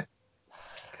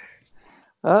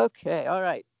 Okay, all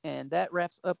right. And that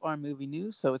wraps up our movie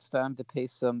news. So it's time to pay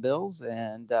some bills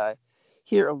and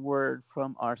hear a word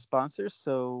from our sponsors.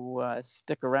 So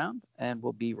stick around and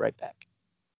we'll be right back.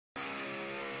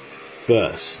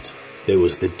 First, there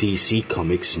was the DC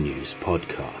Comics News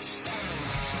podcast.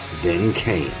 Then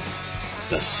came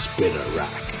the Spinner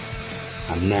Rack.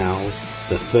 And now,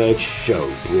 the third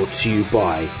show brought to you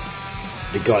by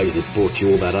the guys that brought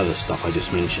you all that other stuff I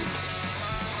just mentioned.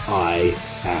 I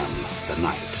Am the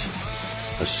Night.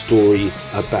 A story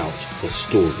about the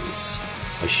stories.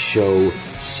 A show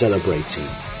celebrating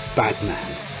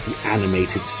Batman, the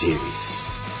animated series.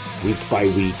 Week by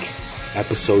week,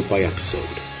 episode by episode.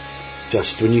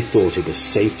 Just when you thought it was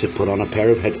safe to put on a pair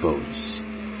of headphones,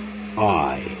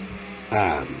 I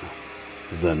am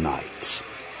the Night.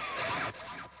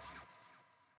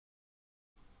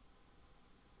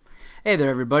 Hey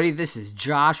there, everybody. This is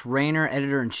Josh Rayner,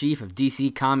 editor-in-chief of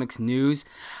DC Comics News.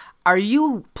 Are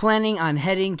you planning on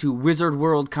heading to Wizard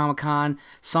World Comic-Con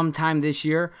sometime this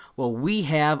year? Well, we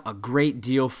have a great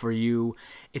deal for you.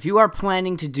 If you are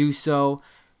planning to do so,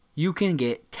 you can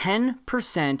get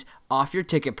 10% off your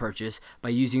ticket purchase by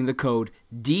using the code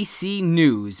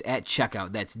DCNEWS at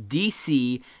checkout. That's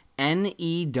DCNEWS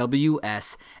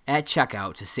at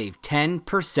checkout to save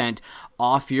 10%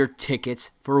 off your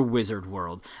tickets for Wizard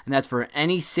World. And that's for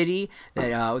any city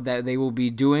that they will be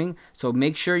doing. So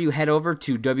make sure you head over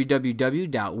to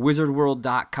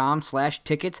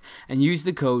www.wizardworld.com/tickets and use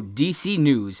the code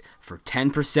DCNEWS for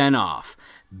 10% off.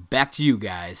 Back to you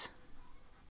guys.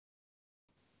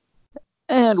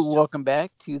 And welcome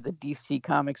back to the DC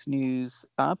Comics News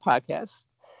podcast.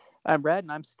 I'm Brad,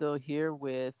 and I'm still here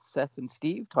with Seth and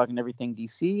Steve talking everything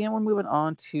DC, and we're moving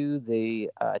on to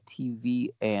the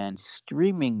TV and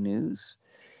streaming news.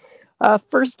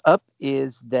 First up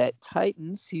is that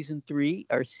Titans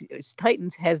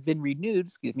Titans has been renewed,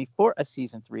 for a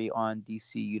season 3 on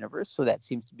DC Universe, so that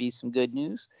seems to be some good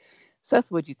news.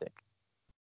 Seth, what do you think?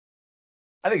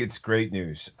 I think it's great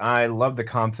news. I love the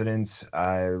confidence.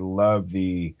 I love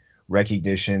the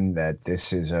recognition that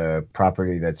this is a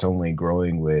property that's only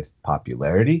growing with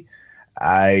popularity.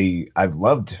 I've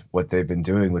loved what they've been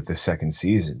doing with the second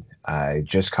season. I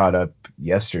just caught up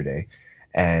yesterday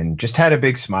and just had a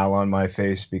big smile on my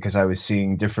face because I was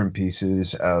seeing different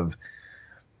pieces of.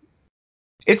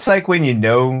 It's like when you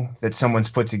know that someone's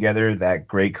put together that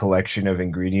great collection of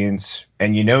ingredients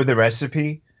and you know the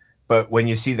recipe, but when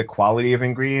you see the quality of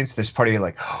ingredients, there's part of you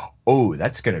like, oh,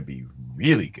 that's going to be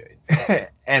really good.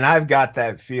 And I've got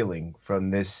that feeling from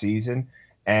this season.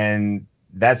 And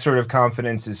that sort of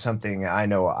confidence is something I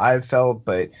know I've felt,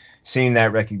 but seeing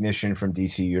that recognition from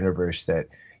DC Universe that,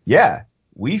 yeah,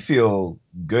 we feel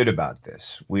good about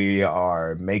this. We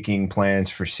are making plans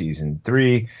for season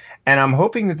 3. And I'm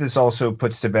hoping that this also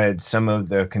puts to bed some of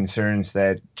the concerns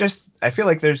that I feel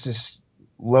like there's this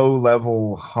low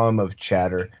level hum of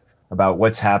chatter about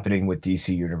what's happening with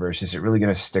DC Universe. Is it really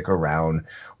going to stick around?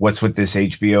 What's with this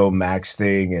HBO Max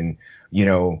thing? And,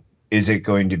 is it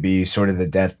going to be sort of the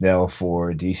death knell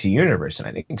for DC Universe? And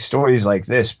I think stories like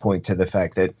this point to the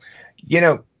fact that,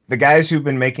 the guys who've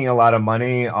been making a lot of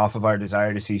money off of our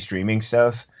desire to see streaming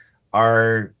stuff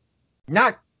are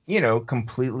not,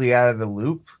 completely out of the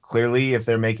loop. Clearly, if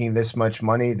they're making this much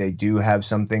money, they do have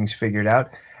some things figured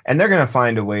out. And they're going to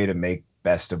find a way to make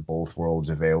best of both worlds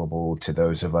available to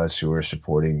those of us who are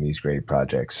supporting these great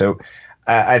projects. So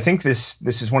I think this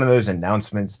is one of those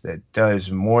announcements that does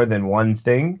more than one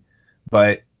thing,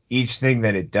 but each thing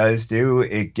that it does do,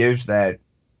 it gives that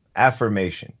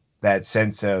affirmation, that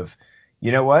sense of,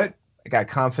 you know what? I got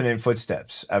confident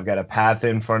footsteps. I've got a path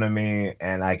in front of me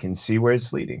and I can see where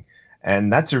it's leading.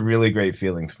 And that's a really great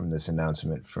feeling from this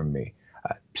announcement from me.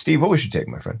 Steve, what was your take,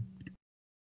 my friend?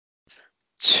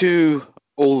 To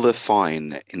all the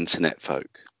fine internet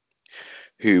folk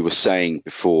who were saying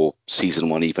before season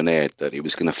 1 even aired that it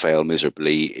was going to fail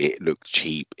miserably, it looked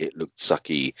cheap, it looked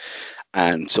sucky,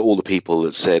 and to all the people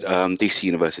that said DC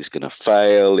Universe is going to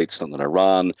fail, it's not going to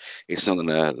run, it's not going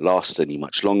to last any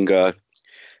much longer,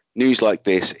 news like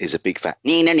this is a big fat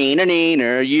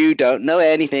neener, you don't know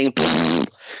anything.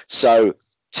 So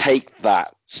take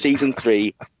that. Season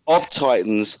 3 of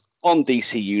Titans on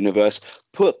DC Universe,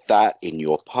 put that in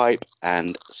your pipe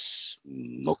and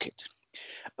smoke it.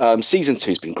 Season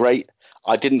 2 has been great.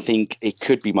 I didn't think it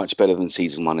could be much better than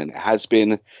season 1, and it has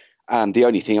been. And the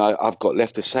only thing I've got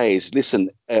left to say is,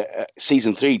 listen,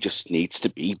 season 3 just needs to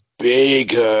be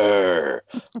bigger.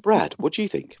 Brad, what do you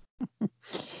think?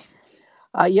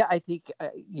 Yeah, I think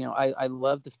I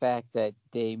love the fact that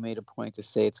they made a point to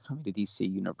say it's coming to DC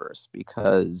Universe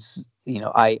because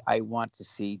I want to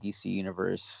see DC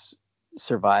Universe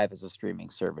survive as a streaming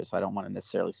service. I don't want to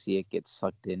necessarily see it get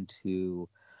sucked into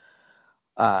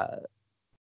uh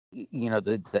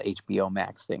the HBO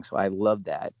Max thing. So I love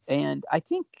that, and I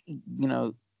think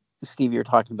Steve, you're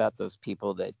talking about those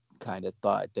people that kind of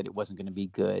thought that it wasn't going to be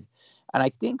good, and I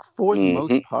think for the Hmm.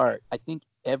 most part, I think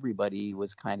everybody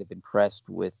was kind of impressed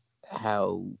with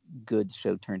how good the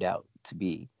show turned out to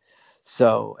be.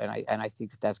 So, and I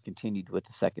think that that's continued with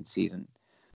the second season.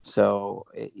 So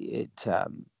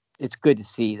it's good to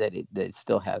see that it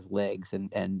still has legs,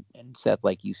 and Seth,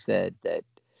 like you said, that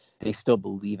they still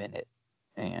believe in it,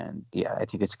 and yeah, I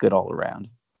think it's good all around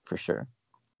for sure.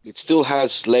 It still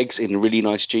has legs in really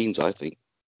nice jeans, I think.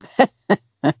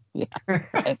 Yeah,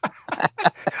 right.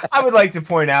 I would like to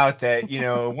point out that,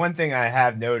 one thing I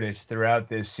have noticed throughout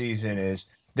this season is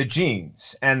the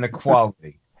jeans and the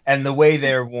quality and the way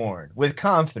they're worn with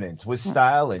confidence, with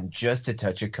style, and just a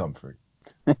touch of comfort.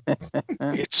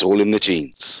 It's all in the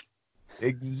jeans.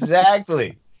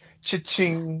 Exactly.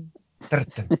 Cha-ching.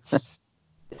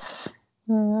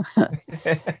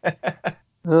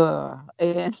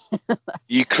 And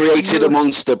You created a you,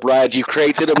 monster, Brad. You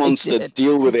created a monster.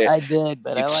 Deal with it. I did,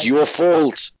 but I It's like your it.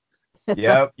 fault.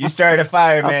 Yep. You started a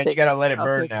fire, I'll man. You take got to let it I'll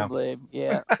burn take the now. blame.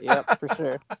 Yeah, yep, for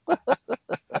sure.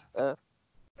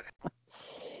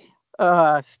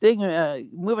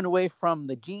 Moving away from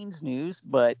the jeans news,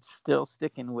 but still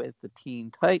sticking with the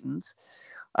Teen Titans.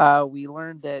 We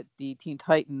learned that the Teen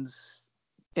Titans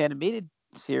animated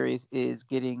series is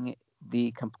getting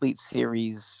the complete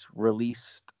series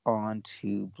released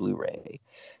onto Blu-ray.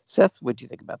 Seth, what do you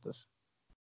think about this?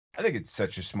 I think it's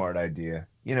such a smart idea.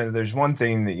 There's one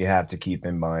thing that you have to keep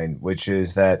in mind, which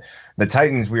is that the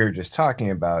Titans we were just talking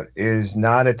about is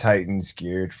not a Titans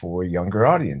geared for younger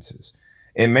audiences.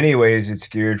 In many ways, it's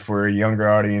geared for younger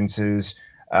audiences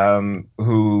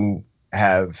who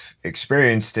have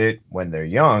experienced it when they're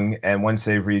young, and once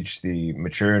they've reached the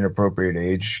mature and appropriate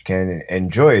age, can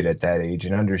enjoy it at that age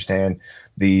and understand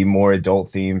the more adult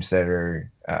themes that are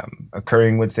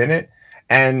occurring within it.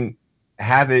 And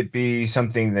have it be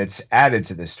something that's added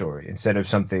to the story instead of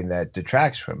something that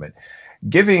detracts from it.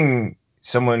 Giving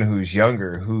someone who's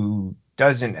younger, who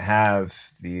doesn't have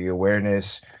the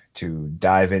awareness to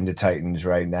dive into Titans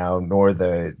right now, nor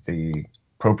the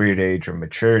appropriate age or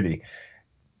maturity,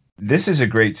 this is a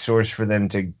great source for them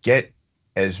to get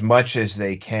as much as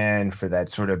they can for that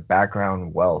sort of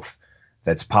background wealth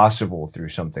that's possible through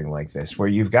something like this, where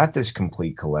you've got this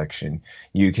complete collection.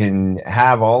 You can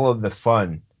have all of the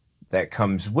fun that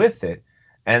comes with it.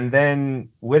 And then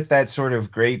with that sort of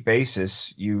great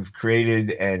basis, you've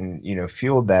created and,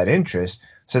 fueled that interest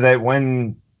so that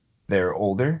when they're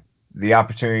older, the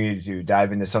opportunity to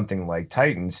dive into something like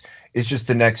Titans is just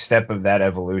the next step of that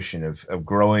evolution of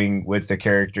growing with the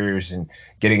characters and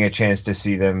getting a chance to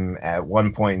see them at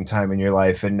one point in time in your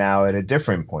life and now at a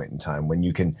different point in time when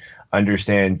you can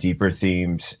understand deeper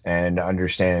themes and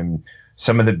understand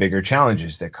some of the bigger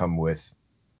challenges that come with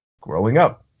growing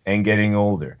up and getting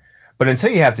older. But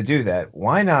until you have to do that,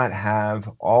 why not have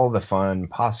all the fun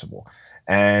possible?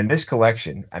 And this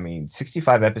collection,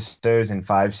 65 episodes and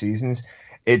 5 seasons,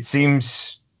 it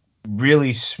seems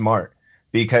really smart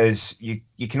because you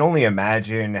can only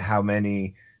imagine how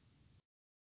many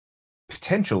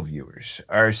potential viewers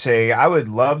are saying, I would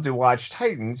love to watch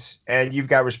Titans, and you've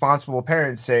got responsible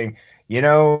parents saying,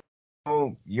 you're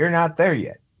not there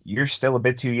yet. You're still a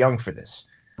bit too young for this.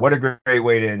 What a great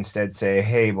way to instead say,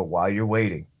 hey, but while you're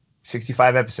waiting,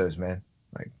 65 episodes, man,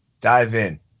 like dive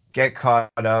in, get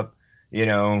caught up,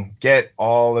 get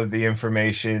all of the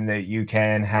information that you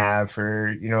can have for,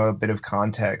 a bit of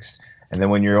context. And then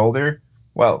when you're older,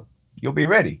 well, you'll be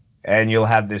ready and you'll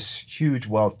have this huge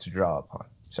wealth to draw upon.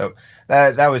 So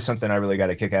that was something I really got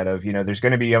a kick out of. There's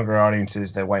going to be younger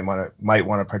audiences that might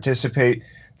want to participate.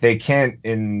 They can't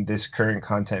in this current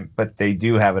content, but they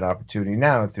do have an opportunity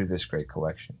now through this great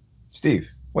collection. Steve,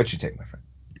 what's your take, my friend?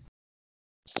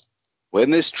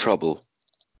 When there's trouble,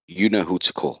 you know who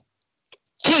to call.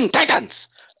 Teen Titans!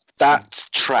 That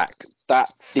track,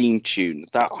 that theme tune,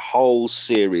 that whole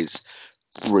series,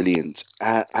 brilliant.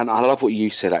 And I love what you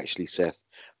said, actually, Seth.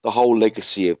 The whole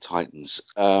legacy of Titans.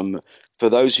 For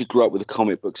those who grew up with the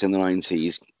comic books in the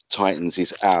 90s, Titans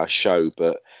is our show,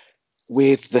 but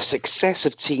with the success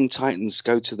of Teen Titans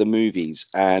Go to the movies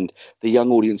and the young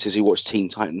audiences who watch Teen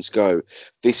Titans Go,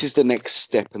 this is the next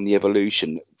step in the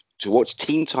evolution. To watch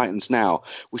Teen Titans now,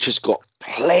 which has got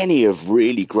plenty of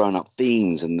really grown-up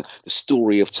themes and the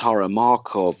story of Tara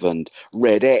Markov and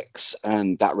Red X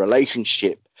and that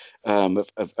relationship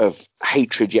of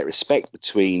hatred yet respect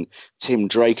between Tim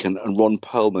Drake and Ron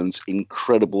Perlman's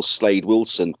incredible Slade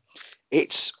Wilson.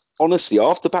 It's honestly,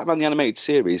 after Batman the Animated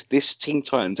Series, this Teen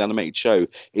Titans animated show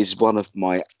is one of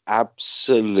my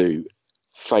absolute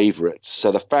favorites.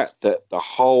 So the fact that the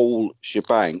whole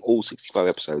shebang, all 65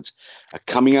 episodes, are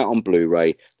coming out on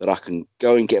Blu-ray, that I can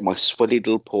go and get my sweaty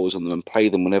little paws on them and play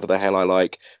them whenever the hell I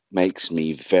like, makes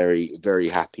me very, very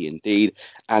happy indeed.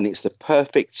 And it's the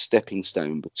perfect stepping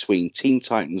stone between Teen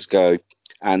Titans Go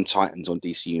and Titans on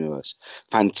DC Universe.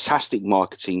 Fantastic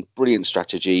marketing, brilliant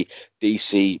strategy.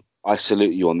 DC, I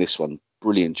salute you on this one.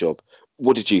 Brilliant job.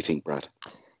 What did you think, Brad?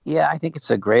 Yeah, I think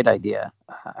it's a great idea.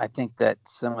 I think that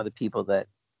some of the people that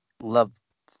love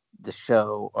the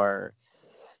show are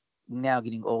now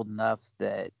getting old enough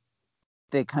that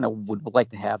they kind of would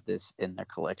like to have this in their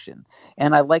collection.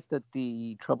 And I like that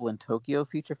the Trouble in Tokyo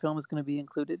feature film is going to be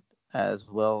included, as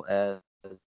well as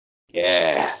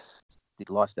Yeah.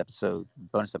 the Lost episode,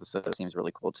 bonus episode seems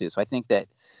really cool too. So I think that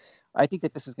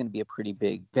this is going to be a pretty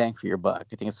big bang for your buck.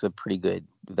 I think it's a pretty good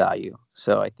value.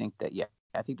 So I think that, yeah,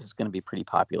 I think this is going to be pretty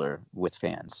popular with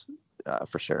fans,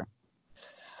 for sure.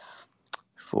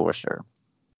 For sure.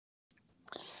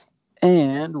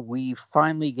 And we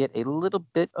finally get a little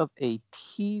bit of a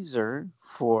teaser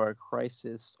for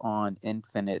Crisis on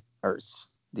Infinite Earths,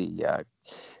 the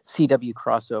CW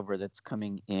crossover that's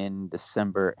coming in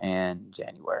December and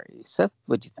January. Seth,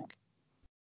 what'd you think?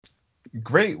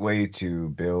 Great way to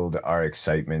build our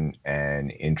excitement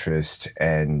and interest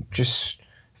and just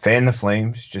fan the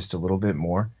flames just a little bit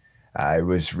more. I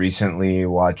was recently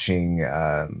watching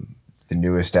the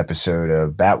newest episode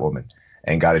of Batwoman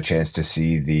and got a chance to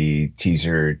see the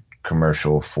teaser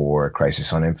commercial for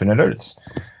Crisis on Infinite Earths.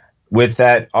 With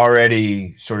that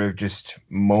already sort of just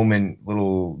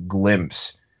little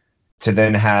glimpse, to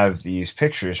then have these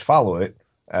pictures follow it,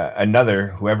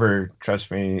 whoever,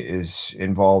 trust me, is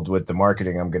involved with the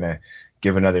marketing, I'm going to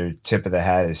give another tip of the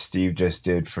hat, as Steve just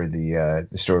did for the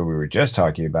story we were just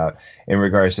talking about in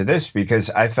regards to this, because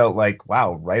I felt like,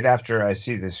 wow, right after I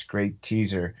see this great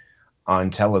teaser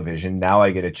on television, now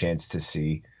I get a chance to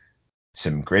see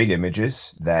some great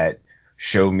images that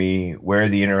show me where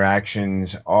the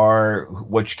interactions are,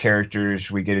 which characters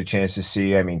we get a chance to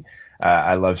see. I mean,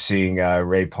 I love seeing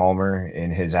Ray Palmer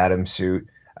in his Atom suit.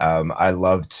 I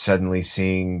loved suddenly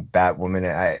seeing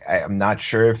Batwoman. I'm not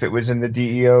sure if it was in the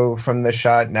DEO from the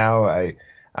shot now.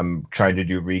 I'm trying to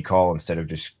do recall instead of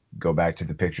just go back to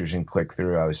the pictures and click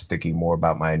through. I was thinking more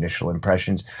about my initial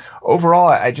impressions. Overall,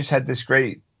 I just had this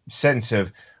great sense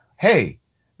of, hey,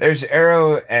 there's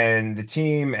Arrow and the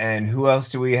team, and who else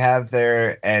do we have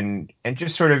there? And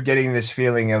just sort of getting this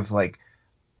feeling of like,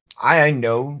 I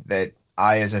know that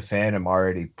I, as a fan, am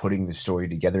already putting the story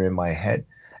together in my head.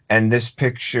 And this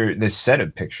set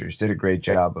of pictures did a great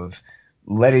job of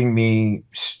letting me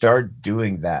start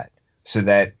doing that, so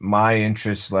that my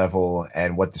interest level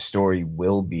and what the story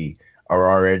will be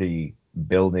are already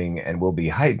building and will be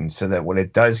heightened, so that when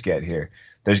it does get here,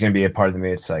 there's going to be a part of me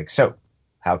that's like, so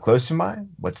how close am I?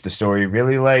 What's the story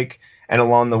really like? And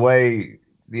along the way,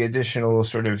 the additional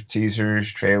sort of teasers,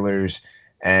 trailers,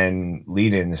 and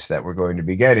lead-ins that we're going to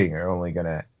be getting are only going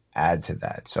to add to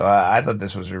that. So I thought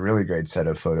this was a really great set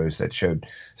of photos that showed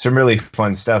some really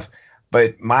fun stuff.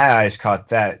 But my eyes caught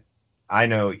that. I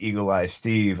know Eagle Eye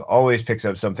Steve always picks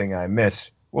up something I miss.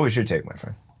 What was your take, my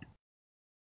friend?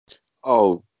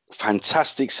 Oh,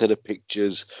 fantastic set of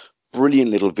pictures. Brilliant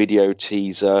little video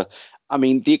teaser. I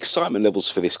mean, the excitement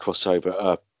levels for this crossover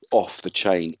are off the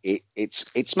chain.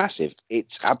 It's massive.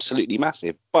 It's absolutely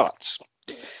massive. But,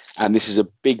 and this is a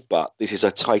big but, this is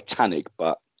a titanic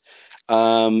but,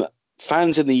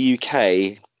 fans in the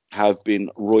UK have been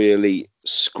royally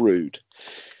screwed.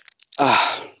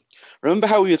 Remember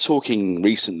how we were talking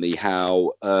recently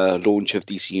how launch of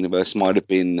DC Universe might have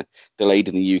been delayed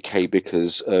in the UK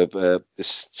because of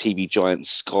this TV giant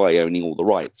Sky owning all the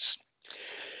rights?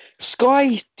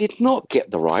 Sky did not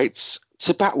get the rights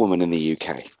to Batwoman in the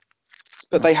UK,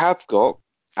 but they have got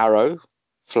Arrow,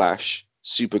 Flash,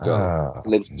 Supergirl,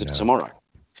 Legends of Tomorrow.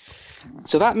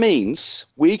 So that means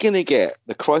we're going to get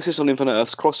the Crisis on Infinite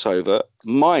Earths crossover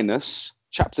minus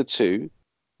Chapter 2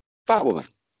 Batwoman.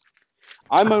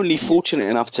 I'm only fortunate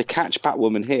enough to catch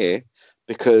Batwoman here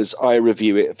because I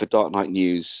review it for Dark Knight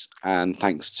News, and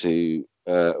thanks to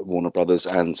Warner Brothers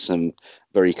and some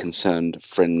very concerned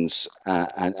friends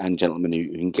and gentlemen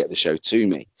who can get the show to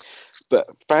me. But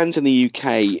fans in the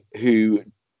UK who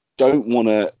don't want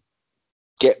to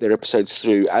get their episodes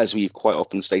through, as we've quite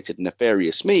often stated,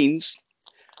 nefarious means,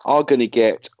 are going to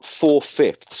get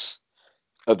 4/5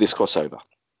 of this crossover.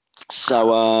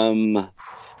 So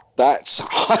That's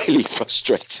highly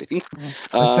frustrating.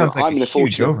 That sounds like I'm a in a huge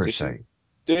fortunate oversight.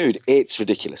 position. Dude, it's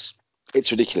ridiculous. It's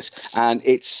ridiculous. And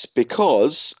it's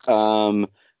because the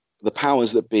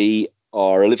powers that be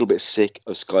are a little bit sick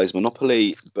of Sky's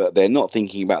monopoly, but they're not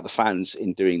thinking about the fans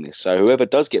in doing this. So whoever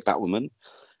does get Batwoman,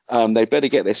 they better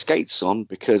get their skates on,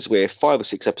 because we're 5 or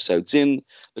 6 episodes in.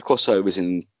 The crossover's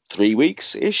in 3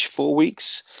 weeks-ish, 4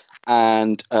 weeks.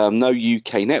 And no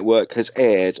UK network has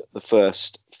aired the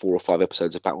first 4 or 5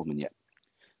 episodes of Batwoman yet.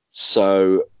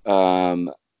 So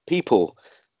people,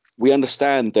 we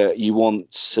understand that you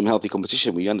want some healthy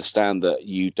competition. We understand that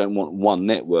you don't want one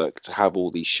network to have all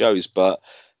these shows, but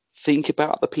think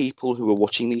about the people who are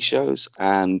watching these shows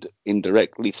and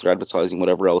indirectly through advertising,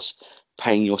 whatever else,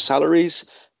 paying your salaries,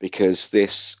 because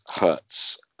this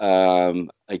hurts.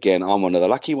 Again, I'm one of the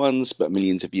lucky ones, but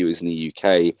millions of viewers in the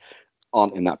UK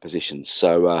aren't in that position.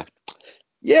 So,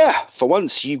 yeah, for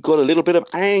once, you've got a little bit of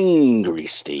angry,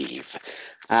 Steve.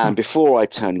 And before I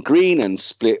turn green and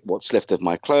split what's left of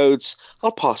my clothes,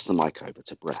 I'll pass the mic over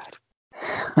to Brad.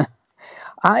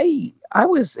 I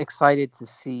was excited to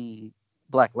see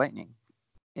Black Lightning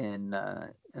in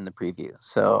the preview,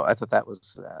 so I thought that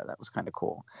was kind of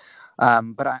cool.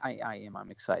 But I'm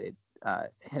excited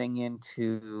heading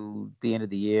into the end of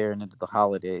the year and into the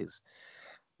holidays.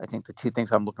 I think the two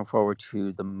things I'm looking forward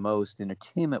to the most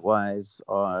entertainment-wise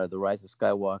are The Rise of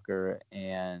Skywalker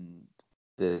and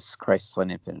this Crisis on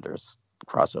Infinite Earths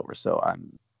crossover. So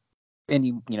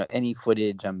any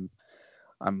footage I'm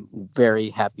very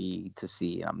happy to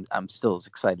see. I'm still as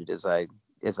excited as I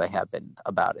have been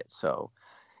about it. So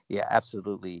yeah,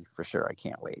 absolutely, for sure. I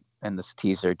can't wait. And this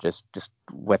teaser just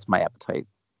whets my appetite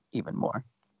even more.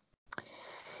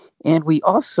 And we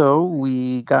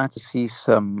got to see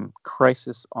some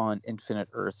Crisis on Infinite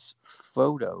Earths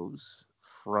photos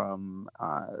from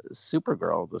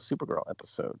Supergirl, the Supergirl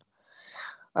episode.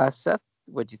 Seth,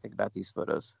 what do you think about these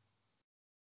photos?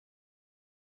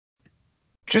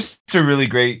 Just a really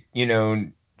great,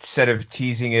 set of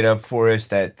teasing it up for us,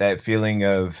 that feeling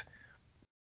of,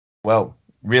 well,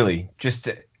 really, just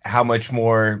how much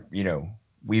more,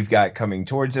 we've got coming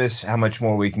towards us, how much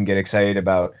more we can get excited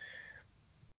about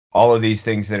all of these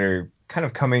things that are kind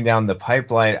of coming down the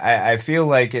pipeline. I feel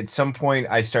like at some point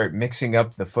I start mixing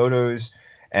up the photos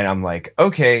and I'm like,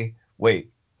 okay,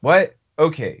 wait, what?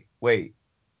 Okay, wait,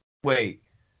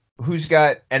 who's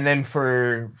got, and then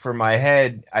for my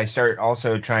head, I start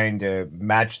also trying to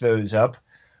match those up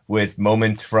with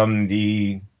moments from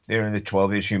the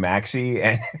 12 issue maxi,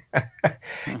 and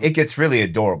it gets really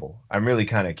adorable. I'm really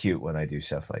kind of cute when I do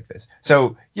stuff like this.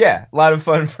 So yeah, a lot of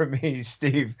fun for me.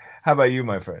 Steve, how about you,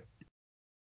 my friend?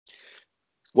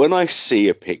 When I see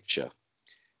a picture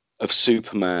of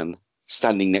Superman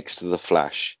standing next to the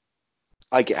Flash,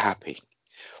 I get happy.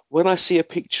 When I see a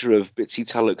picture of Bitsy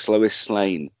Tulloch's Lois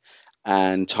Lane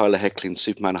and Tyler Hoechlin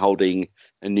Superman holding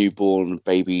a newborn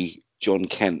baby John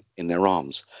Kent in their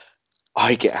arms,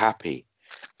 I get happy.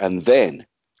 And then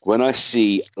when I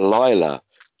see Lila,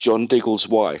 John Diggle's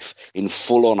wife, in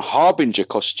full-on Harbinger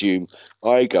costume,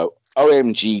 I go,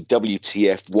 OMG,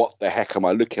 WTF, what the heck am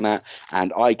I looking at?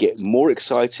 And I get more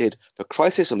excited for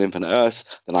Crisis on Infinite Earths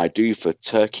than I do for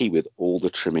Turkey with all the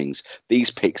trimmings.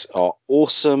 These pics are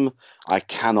awesome. I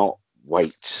cannot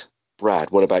wait.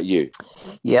 Brad, what about you?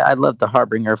 Yeah, I love the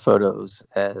Harbinger photos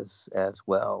as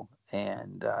well.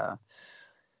 And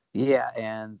yeah,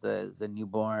 and the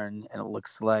newborn, and it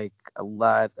looks like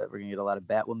we're gonna get a lot of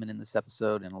Batwoman in this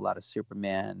episode and a lot of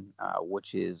Superman,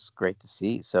 which is great to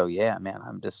see. So yeah, man,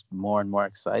 I'm just more and more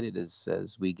excited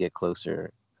as we get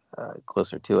closer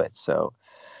to it. So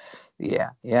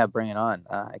yeah, bring it on.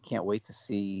 I can't wait to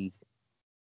see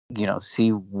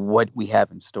what we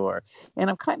have in store. And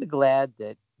I'm kind of glad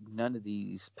that none of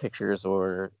these pictures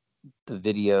or the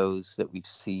videos that we've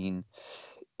seen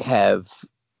have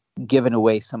given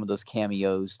away some of those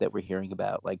cameos that we're hearing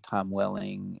about, like Tom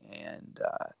Welling and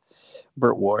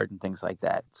Burt Ward and things like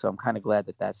that. So I'm kind of glad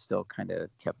that that's still kind of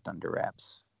kept under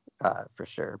wraps, for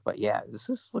sure. But yeah,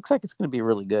 looks like it's going to be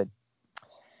really good.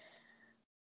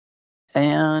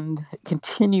 And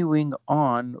continuing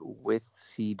on with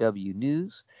CW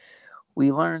news,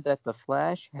 we learned that the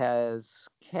Flash has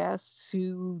cast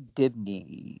Sue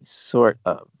Dibney, sort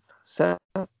of. Seth,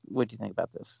 what do you think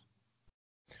about this?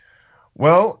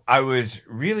 Well, I was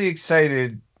really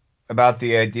excited about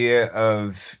the idea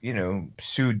of,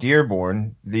 Sue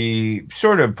Dearborn. The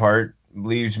sort of part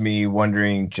leaves me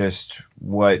wondering just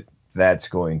what that's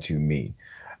going to mean.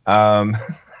 Um,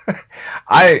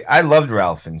 I loved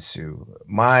Ralph and Sue.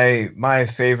 My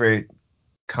favorite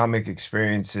comic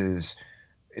experiences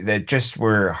that just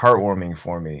were heartwarming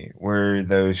for me were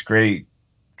those great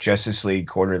Justice League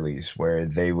quarterlies where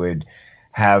they would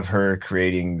have her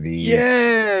creating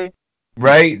Yay!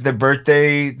 right, the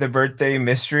birthday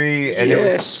mystery, and it was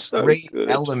Yes, a so great good.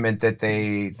 element that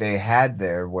they had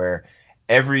there where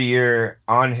every year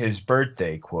on his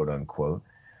birthday, quote unquote,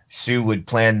 Sue would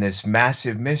plan this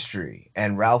massive mystery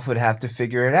and Ralph would have to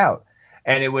figure it out.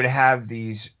 And it would have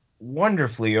these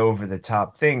wonderfully over the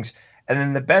top things. And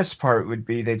then the best part would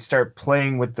be they'd start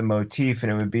playing with the motif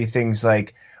and it would be things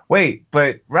like, wait,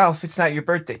 but Ralph, it's not your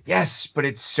birthday. Yes, but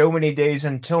it's so many days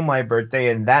until my birthday,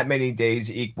 and that many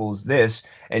days equals this.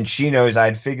 And she knows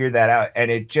I'd figured that out.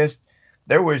 And it just,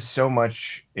 there was so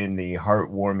much in the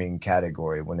heartwarming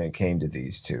category when it came to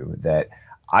these two that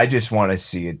I just want to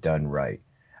see it done right.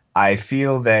 I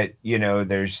feel that,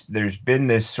 there's been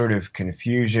this sort of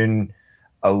confusion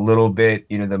a little bit,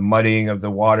 the muddying of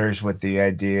the waters with the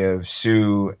idea of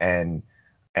Sue and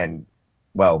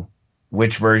well,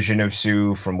 which version of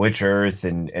Sue from which Earth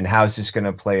and how's this going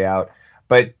to play out.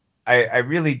 But I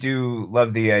really do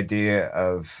love the idea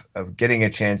of getting a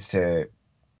chance to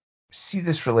see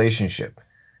this relationship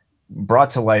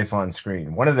brought to life on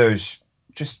screen. One of those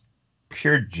just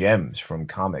pure gems from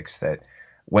comics that,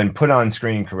 when put on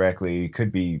screen correctly,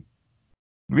 could be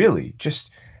really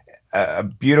just a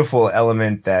beautiful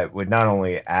element that would not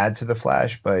only add to the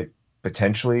Flash, but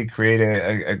potentially create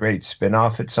a great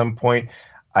spin-off at some point.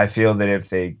 I feel that if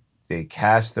they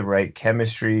cast the right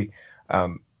chemistry,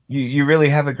 you really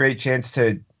have a great chance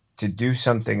to do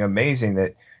something amazing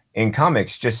that in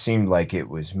comics just seemed like it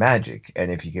was magic.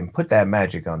 And if you can put that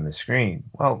magic on the screen,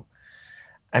 well,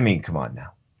 I mean, come on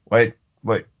now.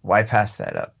 Why pass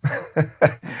that up?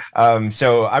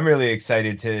 So I'm really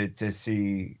excited to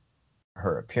see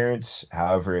her appearance,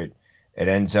 however it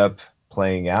ends up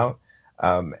playing out,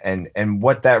 and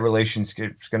what that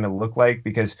relationship is going to look like,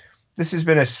 because this has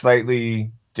been a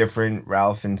slightly different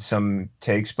Ralph in some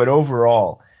takes, but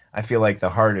overall, I feel like the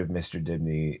heart of Mr.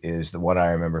 Dibney is the one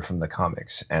I remember from the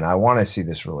comics, and I want to see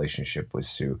this relationship with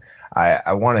Sue.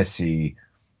 I want to see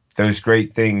those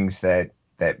great things that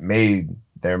made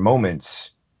their moments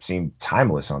seem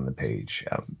timeless on the page.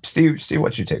 Steve,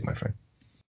 what's your take, my friend?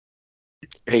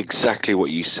 Exactly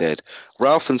what you said.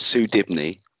 Ralph and Sue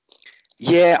Dibney.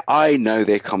 Yeah, I know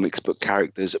they're comics book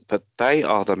characters, but they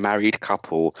are the married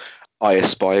couple I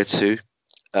aspire to.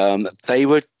 They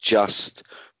were just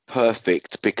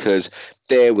perfect because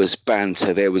there was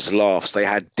banter, there was laughs, they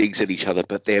had digs at each other,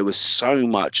 but there was so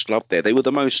much love there. They were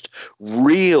the most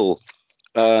real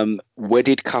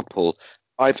wedded couple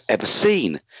I've ever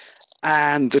seen.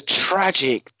 And the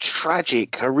tragic,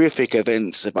 horrific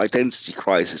events of Identity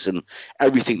Crisis and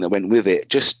everything that went with it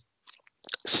just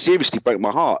seriously broke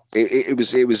my heart. It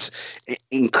was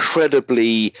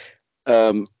incredibly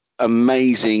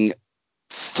amazing,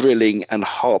 thrilling, and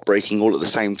heartbreaking all at the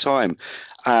same time.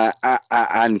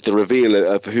 And the reveal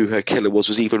of who her killer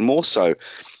was even more so.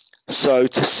 So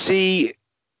to see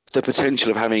the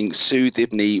potential of having Sue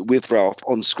Dibney with Ralph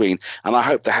on screen, and I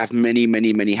hope they have many,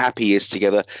 many, many happy years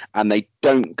together, and they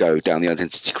don't go down the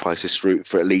Identity Crisis route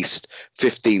for at least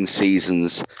 15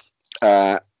 seasons.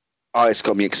 It's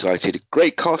got me excited.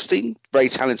 Great casting, very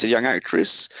talented young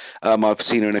actress. I've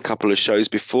seen her in a couple of shows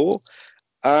before.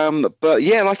 But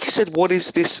yeah, like you said, what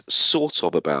is this sort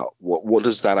of about? What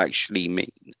does that actually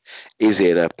mean? Is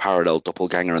it a parallel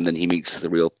doppelganger and then he meets the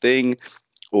real thing?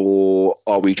 Or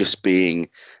are we just being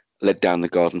led down the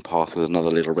garden path with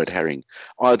another little red herring?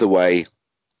 Either way,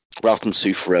 Ralph and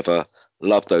Sue forever.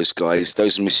 Love those guys.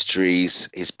 Those mysteries,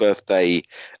 his birthday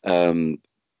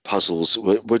puzzles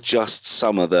were just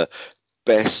some of the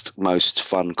best, most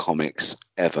fun comics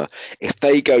ever. If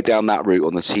they go down that route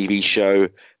on the TV show,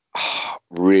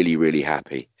 really, really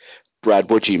happy. Brad,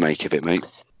 what do you make of it, mate?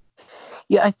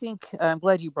 Yeah, I think I'm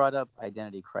glad you brought up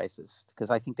Identity Crisis, because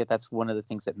I think that that's one of the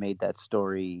things that made that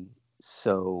story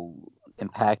so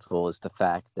impactful, is the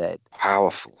fact that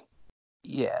Powerful.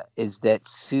 Yeah, is that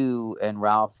Sue and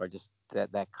Ralph are just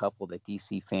that couple that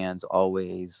DC fans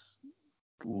always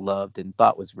loved and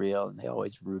thought was real, and they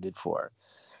always rooted for.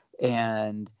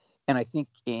 And I think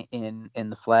in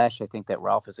the Flash, I think that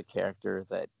Ralph is a character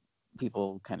that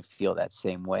people kind of feel that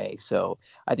same way. So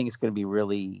I think it's going to be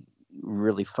really,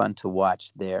 really fun to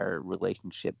watch their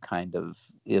relationship kind of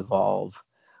evolve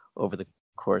over the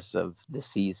course of the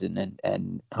season,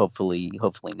 and hopefully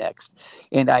next.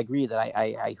 And I agree that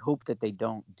I hope that they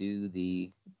don't do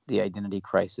the Identity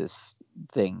Crisis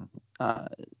thing.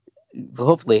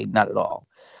 Hopefully not at all.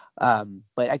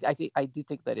 But I do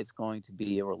think that it's going to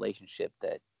be a relationship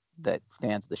that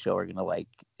fans of the show are going to like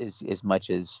as much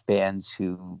as fans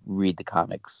who read the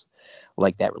comics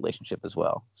like that relationship as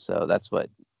well. So that's what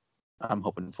I'm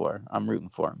hoping for. I'm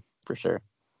rooting for him for sure.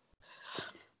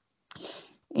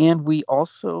 And we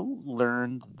also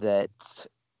learned that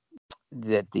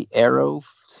the Arrow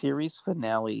series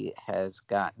finale has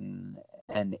gotten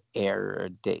an air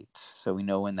date, so we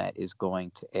know when that is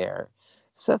going to air.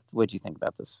 Seth, what do you think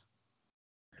about this?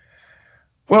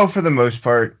 Well, for the most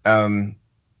part, the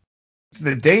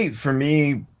date for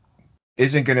me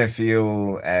isn't going to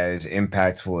feel as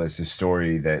impactful as the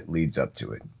story that leads up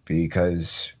to it,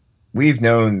 because we've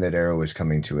known that Arrow is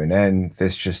coming to an end.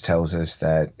 This just tells us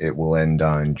that it will end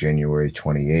on January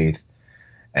 28th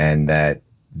and that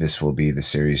this will be the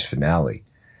series finale.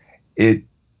 It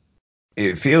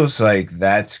feels like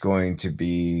that's going to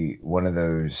be one of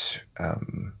those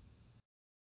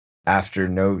after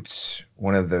notes,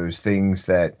 one of those things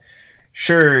that,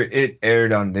 sure, it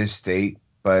aired on this date,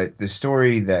 but the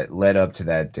story that led up to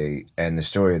that date and the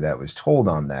story that was told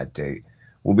on that date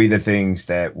will be the things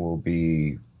that will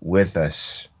be with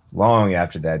us long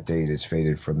after that date is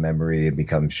faded from memory and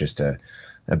becomes just a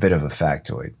bit of a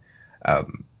factoid.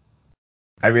 Um,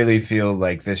 I really feel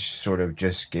like this sort of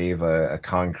just gave a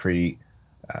concrete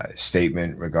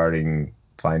statement regarding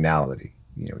finality.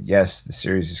 Yes, the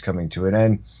series is coming to an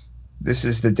end. This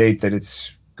is the date that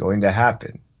it's going to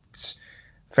happen. It's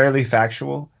fairly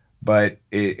factual, but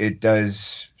it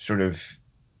does sort of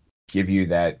give you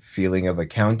that feeling of a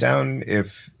countdown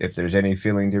if there's any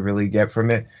feeling to really get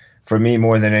from it. For me,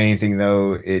 more than anything,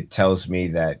 though, it tells me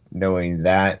that knowing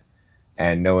that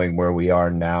and knowing where we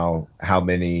are now, how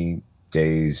many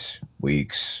days,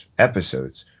 weeks,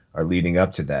 episodes are leading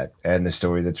up to that, and the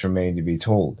story that's remaining to be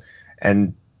told.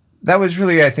 And that was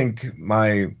really, I think,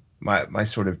 my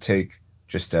sort of take,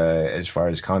 just as far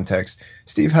as context.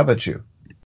 Steve, how about you?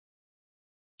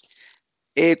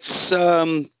 It's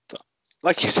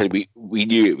like you said, we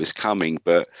knew it was coming,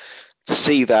 but to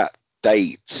see that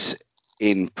date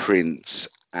in print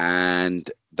and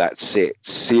that's it,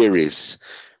 series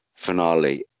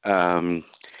finale,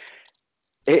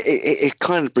 it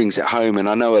kind of brings it home. And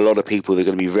I know a lot of people are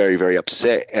going to be very, very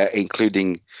upset,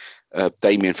 including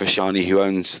Damien Fashani, who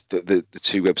owns the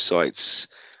two websites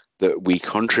that we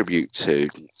contribute to,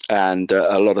 and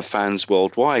a lot of fans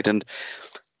worldwide. And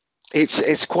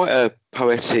it's quite a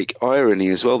poetic irony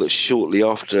as well that shortly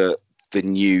after the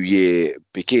new year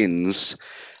begins,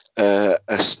 a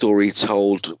story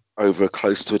told over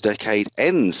close to a decade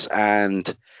ends.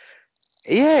 And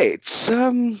yeah,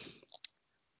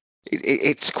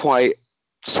 it's quite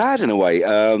sad in a way.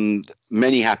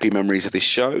 Many happy memories of this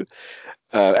show,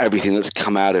 everything that's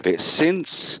come out of it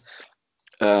since.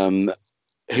 Who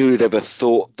would ever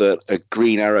thought that a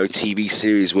Green Arrow TV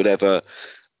series would ever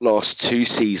last 2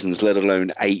 seasons, let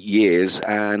alone 8 years,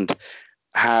 and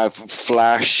have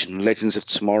Flash and Legends of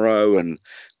Tomorrow and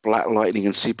Black Lightning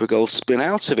and Supergirl spin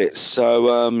out of it?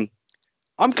 So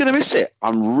I'm going to miss it.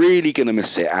 I'm really going to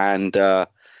miss it. And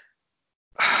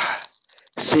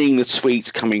seeing the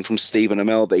tweets coming from Stephen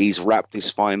Amell that he's wrapped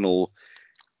his final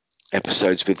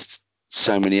episodes with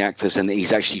so many actors and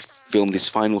he's actually filmed his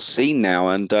final scene now.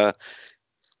 And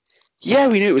yeah,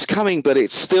 we knew it was coming, but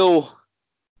it's still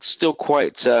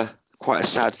quite a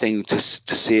sad thing to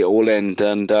see it all end.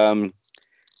 And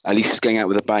at least it's going out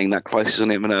with a bang. That Crisis on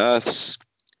Infinite Earths,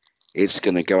 it's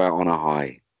going to go out on a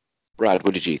high. Brad,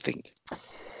 what did you think?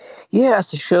 Yeah,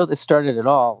 it's a show that started it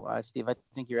all, Steve. I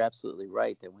think you're absolutely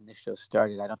right that when this show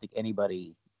started, I don't think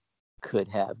anybody could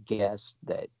have guessed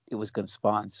that it was going to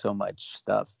spawn so much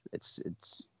stuff.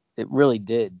 It really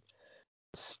did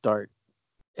start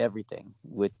everything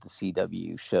with the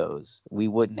CW shows. We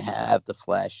wouldn't have the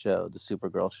Flash show, the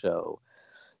Supergirl show,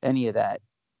 any of that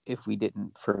if we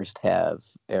didn't first have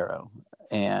Arrow.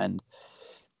 And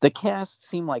the cast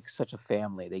seemed like such a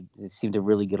family. They seemed to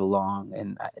really get along,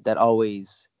 and that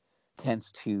always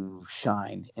tends to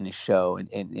shine in a show. And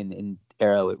in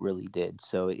Arrow, it really did.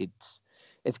 So it's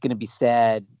going to be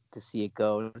sad to see it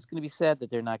go. It's going to be sad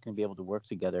that they're not going to be able to work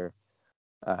together,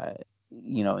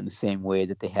 in the same way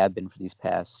that they have been for these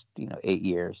past, 8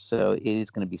 years. So it is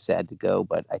going to be sad to go,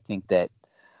 but I think that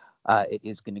it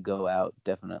is going to go out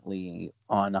definitely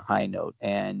on a high note.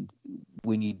 And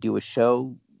when you do a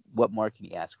show, what more can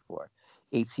you ask for?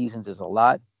 8 seasons is a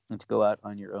lot, and to go out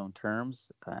on your own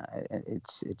terms,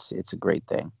 it's a great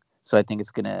thing. So I think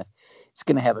it's gonna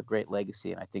have a great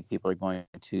legacy, and I think people are going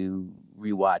to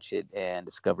rewatch it and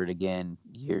discover it again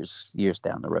years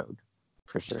down the road,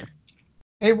 for sure.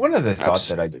 Hey, one of the thoughts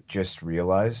that I Absolutely. just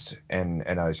realized, and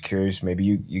I was curious, maybe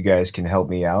you guys can help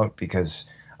me out, because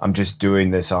I'm just doing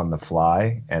this on the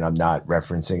fly and I'm not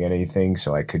referencing anything,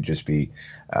 so I could just be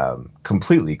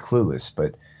completely clueless.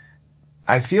 But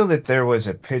I feel that there was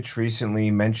a pitch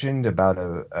recently mentioned about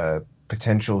a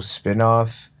potential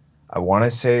spin-off I want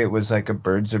to say it was like a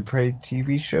Birds of Prey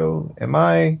TV show. Am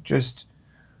I just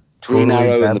Green totally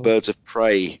Arrow and the babbling? Birds of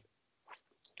Prey.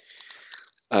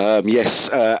 Yes,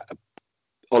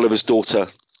 Oliver's Daughter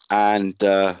and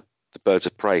the Birds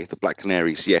of Prey, the Black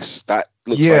Canaries. Yes, that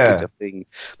looks like it's Yeah, a thing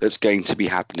that's going to be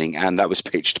happening, and that was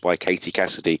pitched by Katie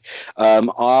Cassidy.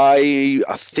 I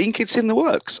think it's in the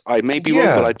works. I may be wrong,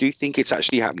 but yeah. I do think it's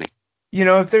actually happening.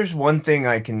 If there's one thing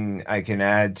I can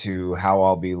add to how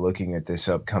I'll be looking at this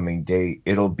upcoming date,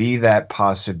 it'll be that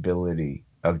possibility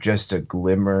of just a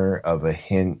glimmer of a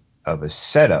hint of a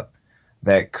setup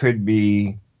that could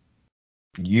be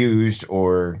used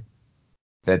or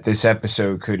that this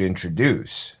episode could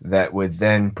introduce that would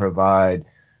then provide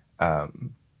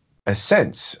um, a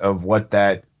sense of what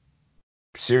that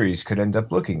series could end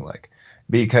up looking like.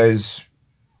 Because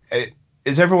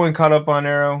is everyone caught up on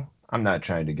Arrow? I'm not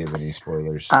trying to give any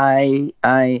spoilers. I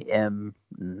am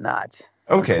not,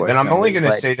 Okay, then I'm only unfortunately, going to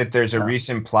but say that there's a uh,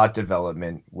 recent plot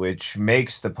development which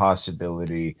makes the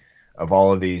possibility of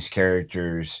all of these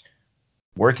characters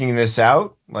working this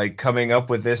out, like coming up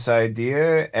with this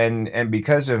idea, and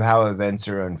because of how events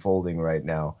are unfolding right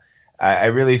now, I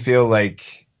really feel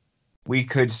like we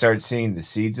could start seeing the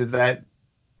seeds of that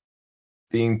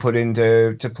being put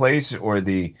into place, or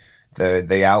the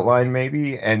outline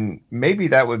maybe, and maybe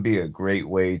that would be a great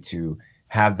way to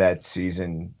have that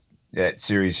season, that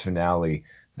series finale,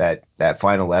 that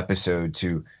final episode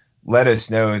to let us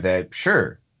know that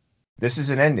sure, this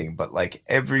is an ending, but like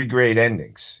every great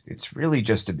endings, it's really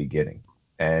just a beginning.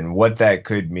 And what that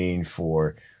could mean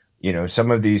for, some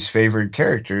of these favored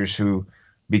characters who,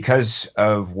 because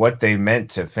of what they meant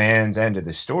to fans and to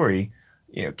the story,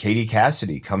 Katie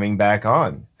Cassidy coming back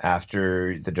on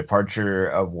after the departure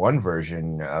of one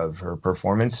version of her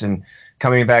performance and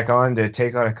coming back on to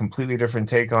take on a completely different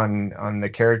take on the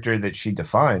character that she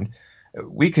defined.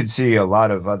 We could see a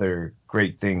lot of other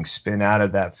great things spin out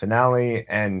of that finale.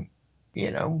 And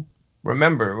you know,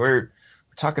 remember, we're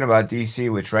talking about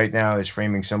DC, which right now is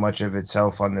framing so much of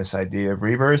itself on this idea of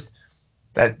rebirth.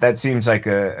 That seems like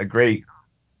a great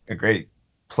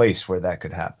place where that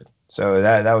could happen. So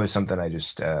that was something I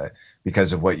just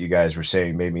because of what you guys were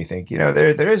saying made me think.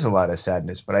 There is a lot of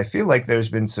sadness, but I feel like there's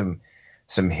been some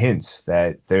hints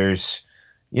that there's,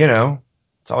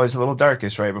 it's always a little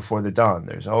darkest right before the dawn.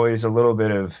 There's always a little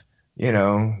bit of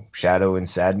shadow and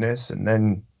sadness, and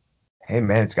then hey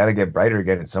man, it's got to get brighter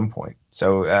again at some point.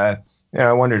 So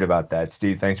I wondered about that.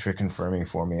 Steve, thanks for confirming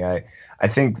for me. I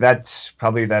think that's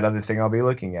probably that other thing I'll be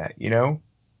looking at.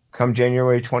 Come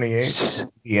January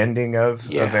 28th, the ending of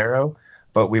Yeah. Arrow,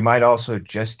 but we might also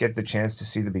just get the chance to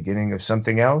see the beginning of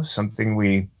something else, something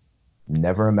we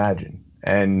never imagined.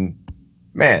 And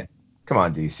man, come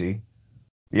on, DC.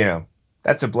 You know,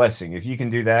 that's a blessing. If you can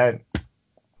do that,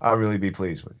 I'll really be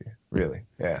pleased with you. Really.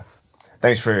 Yeah.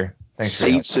 Thanks for your help.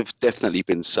 Seeds have definitely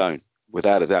been sown.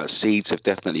 Without a doubt, seeds have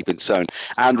definitely been sown.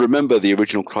 And remember the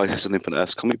original Crisis on Infinite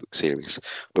Earths comic book series,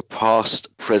 where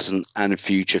past, present, and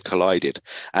future collided.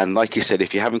 And like you said,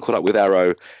 if you haven't caught up with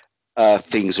Arrow,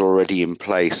 things are already in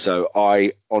place. So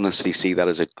I honestly see that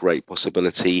as a great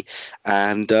possibility.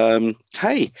 And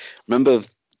hey, remember,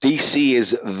 DC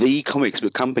is the comics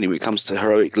book company when it comes to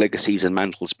heroic legacies and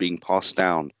mantles being passed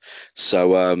down.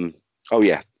 So, oh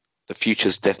yeah, the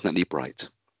future's definitely bright.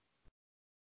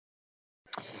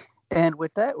 and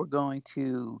with that, we're going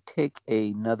to take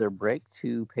another break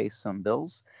to pay some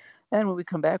bills. And when we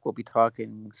come back, we'll be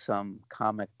talking some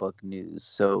comic book news.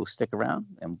 So stick around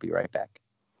and we'll be right back.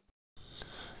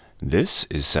 This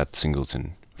is Seth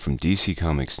Singleton from DC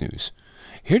Comics News,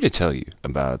 here to tell you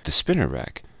about the Spinner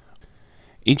Rack.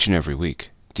 Each and every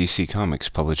week, DC Comics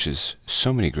publishes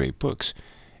so many great books,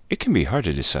 it can be hard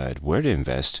to decide where to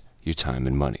invest your time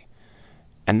and money.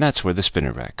 And that's where the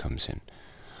Spinner Rack comes in.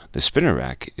 The Spinner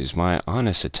Rack is my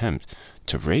honest attempt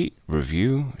to rate,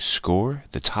 review, score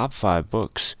the top 5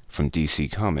 books from DC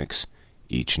Comics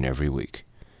each and every week.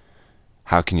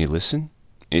 How can you listen?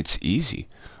 It's easy.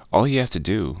 All you have to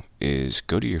do is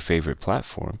go to your favorite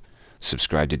platform,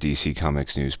 subscribe to DC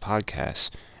Comics News Podcasts,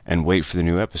 and wait for the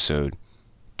new episode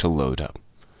to load up.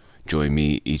 Join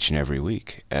me each and every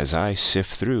week as I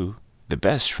sift through the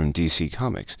best from DC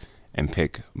Comics and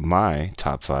pick my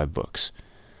top 5 books.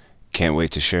 Can't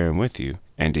wait to share them with you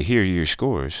and to hear your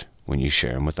scores when you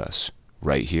share them with us,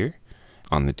 right here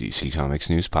on the DC Comics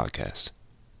News Podcast.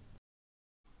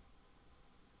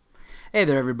 Hey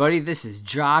there, everybody. This is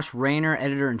Josh Rayner,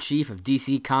 editor-in-chief of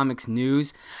DC Comics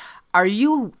News. Are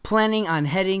you planning on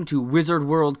heading to Wizard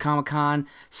World Comic-Con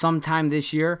sometime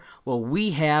this year? Well,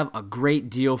 we have a great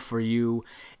deal for you.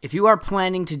 If you are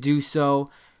planning to do so,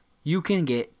 you can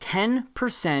get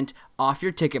 10% off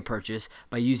your ticket purchase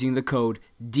by using the code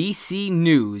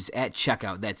DCNews at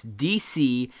checkout. That's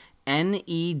DCNEWS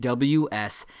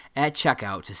at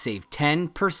checkout to save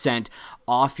 10%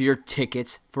 off your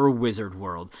tickets for Wizard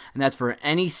World. And that's for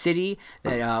any city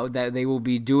that they will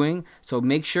be doing. So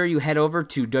make sure you head over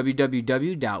to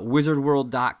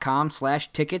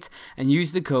www.wizardworld.com/tickets and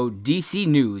use the code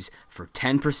DCNews for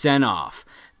 10% off.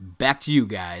 Back to you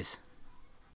guys.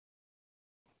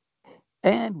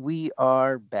 And we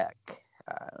are back.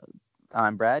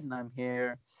 I'm Brad, and I'm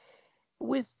here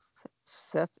with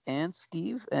Seth and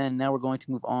Steve. And now we're going to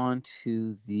move on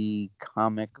to the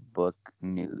comic book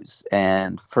news.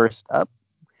 And first up,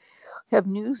 we have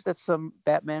news that some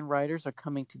Batman writers are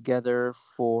coming together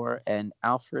for an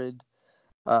Alfred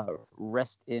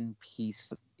Rest in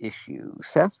Peace issue.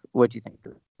 Seth, what do you think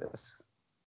of this?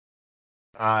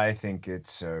 I think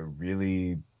it's a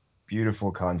really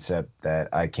beautiful concept that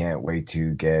I can't wait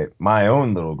to get my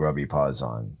own little grubby paws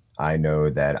on. I know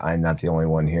that I'm not the only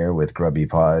one here with grubby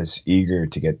paws eager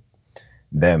to get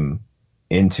them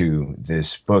into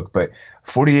this book, but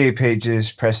 48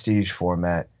 pages, prestige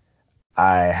format.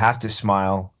 I have to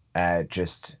smile at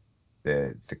just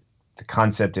the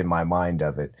concept in my mind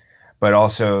of it, but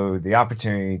also the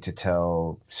opportunity to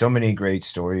tell so many great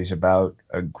stories about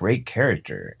a great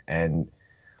character. And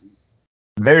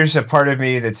there's a part of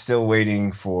me that's still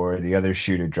waiting for the other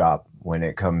shoe to drop when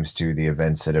it comes to the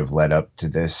events that have led up to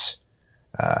this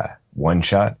one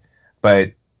shot.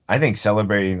 But I think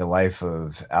celebrating the life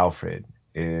of Alfred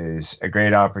is a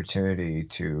great opportunity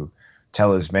to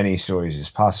tell as many stories as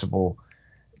possible,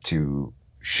 to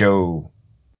show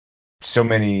so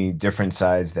many different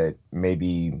sides that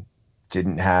maybe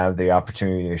didn't have the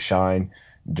opportunity to shine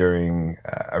during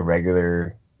a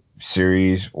regular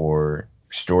series or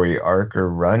story arc or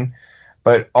run.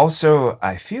 But also,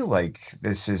 I feel like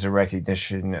this is a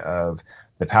recognition of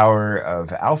the power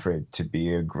of Alfred to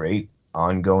be a great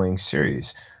ongoing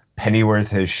series.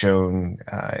 Pennyworth has shown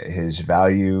his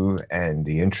value and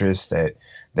the interest that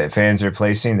fans are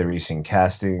placing. The recent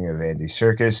casting of Andy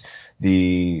Serkis,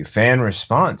 the fan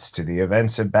response to the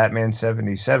events of Batman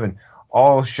 77,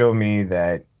 all show me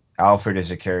that Alfred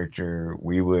is a character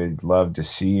we would love to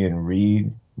see and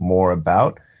read more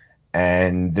about.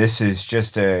 And this is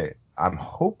just I'm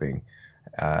hoping,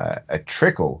 a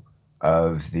trickle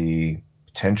of the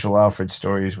potential Alfred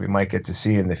stories we might get to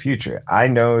see in the future. I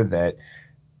know that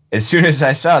as soon as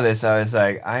I saw this, I was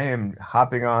like, I am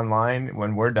hopping online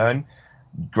when we're done,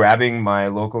 grabbing my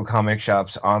local comic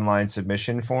shop's online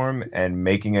submission form and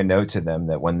making a note to them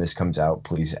that when this comes out,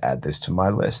 please add this to my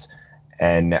list.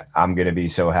 And I'm going to be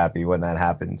so happy when that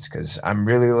happens, because I'm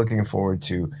really looking forward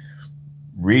to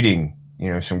reading,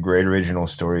 some great original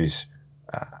stories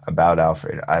about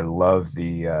Alfred. I love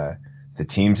the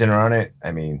teams that are on it.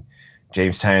 I mean,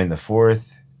 James Tynion IV,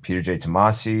 Peter J.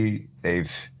 Tomasi,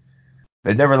 they've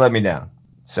never let me down.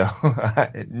 So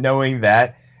knowing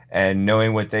that and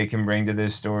knowing what they can bring to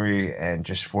this story and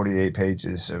just 48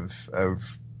 pages of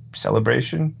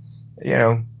celebration,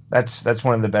 that's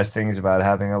one of the best things about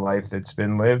having a life that's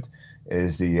been lived,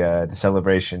 is the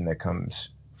celebration that comes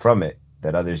from it,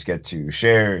 that others get to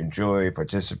share, enjoy,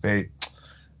 participate.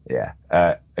 Yeah,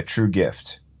 a true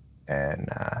gift, and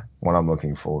one I'm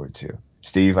looking forward to.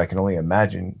 Steve, I can only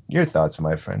imagine your thoughts,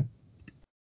 my friend.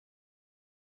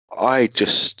 I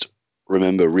just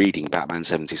remember reading Batman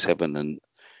 77 and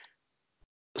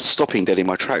stopping dead in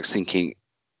my tracks thinking,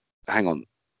 hang on,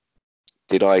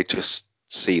 did I just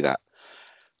see that?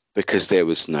 Because there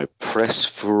was no press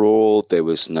furore, there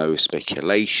was no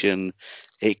speculation.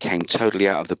 It came totally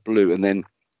out of the blue. And then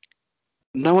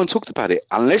no one talked about it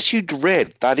unless you'd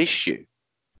read that issue.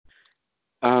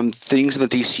 Things in the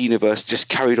DC universe just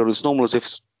carried on as normal, as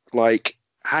if, like,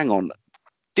 hang on,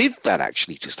 did that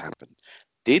actually just happen?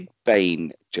 Did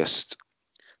Bane just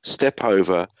step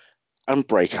over and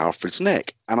break Alfred's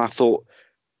neck? And I thought,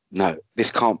 no,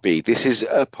 this can't be. This is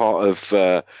a part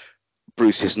of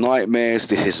Bruce's nightmares.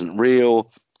 This isn't real.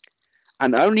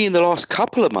 And only in the last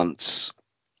couple of months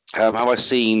have I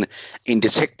seen in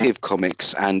Detective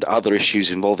Comics and other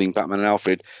issues involving Batman and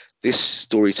Alfred, this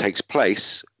story takes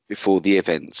place before the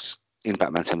events in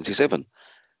Batman 77.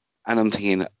 And I'm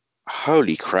thinking,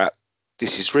 holy crap,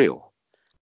 this is real.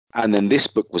 And then this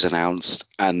book was announced,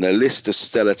 and the list of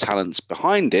stellar talents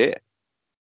behind it,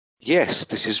 yes,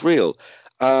 this is real.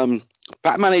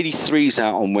 Batman 83 is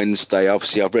out on Wednesday.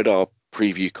 Obviously, I've read our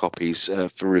preview copies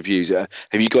for reviews. Have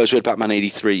you guys read Batman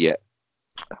 83 yet?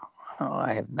 Oh,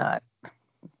 I have not.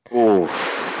 Oh.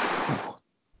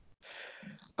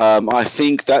 I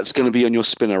think that's going to be on your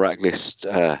spinner rack list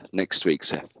next week,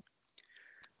 Seth.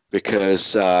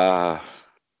 Because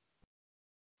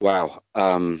Wow.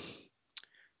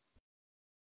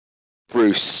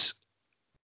 Bruce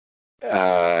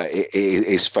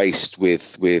is faced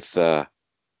with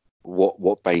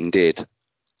what Bane did,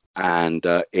 and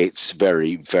it's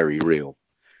very, very real.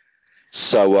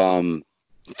 So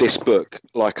this book,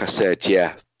 like I said,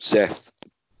 yeah, Seth,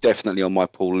 definitely on my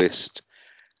pull list.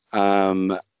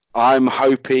 I'm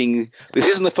hoping this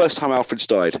isn't the first time Alfred's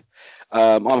died.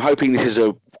 I'm hoping this is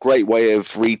a great way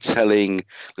of retelling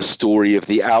the story of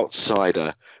the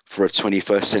outsider for a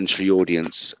 21st century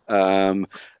audience.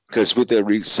 Because with the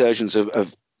resurgence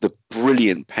of the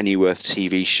brilliant Pennyworth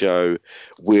TV show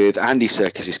with Andy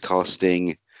Serkis's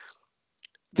casting,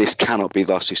 this cannot be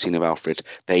the last we've seen of Alfred.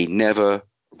 They never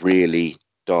really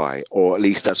die, or at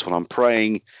least that's what I'm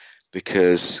praying,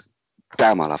 because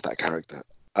damn, I love that character.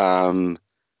 I'm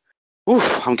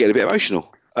getting a bit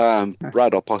emotional.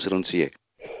 Brad, I'll pass it on to you.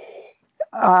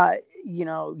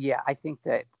 Yeah, I think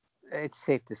that it's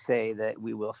safe to say that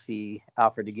we will see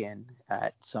Alfred again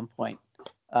at some point.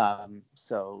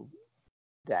 So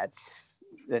that's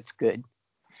good.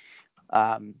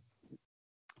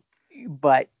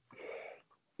 But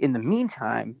in the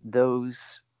meantime,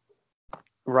 those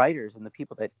writers and the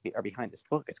people that are behind this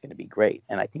book, it's going to be great,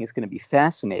 and I think it's going to be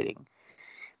fascinating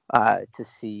to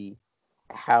see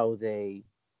how they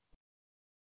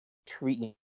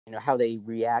treat, how they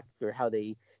react, or how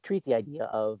they treat the idea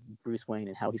of Bruce Wayne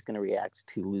and how he's going to react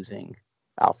to losing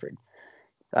Alfred.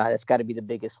 That's got to be the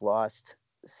biggest loss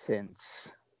since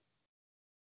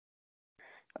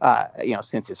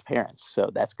since his parents. So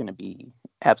that's going to be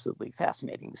absolutely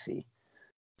fascinating to see.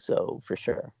 So for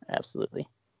sure, absolutely.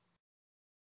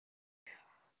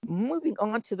 Moving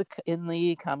on to in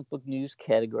the comic book news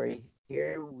category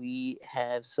here, we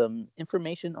have some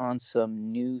information on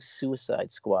some new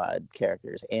Suicide Squad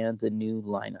characters and the new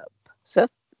lineup. Seth,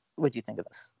 what do you think of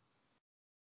this?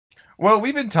 Well,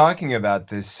 we've been talking about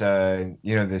this,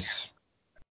 this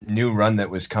new run that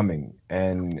was coming,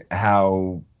 and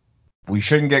how we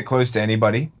shouldn't get close to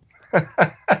anybody.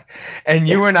 And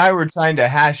you and I were trying to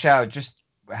hash out just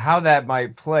how that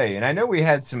might play. And I know we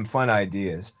had some fun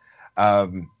ideas.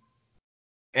 And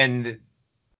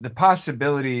the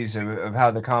possibilities of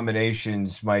how the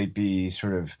combinations might be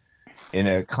sort of in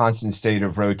a constant state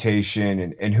of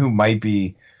rotation, and who might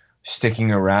be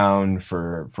sticking around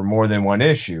for more than one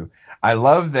issue. I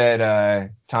love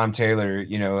that Tom Taylor,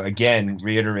 again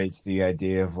reiterates the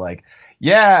idea of like,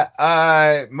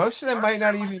 yeah, most of them might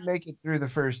not even make it through the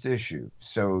first issue.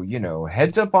 So,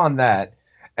 heads up on that.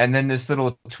 And then this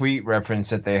little tweet reference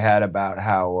that they had about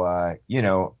how, I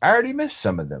already missed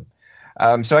some of them.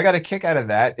 So I got a kick out of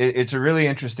that. It's a really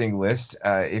interesting list.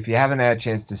 If you haven't had a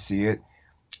chance to see it,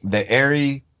 the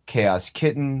Airy, Chaos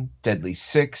Kitten, Deadly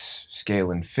Six,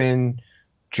 Scale and Finn,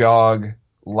 Jog,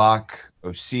 Locke,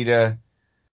 Osita,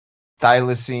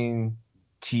 Thylacine,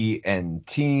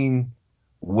 TNT,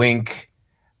 Wink.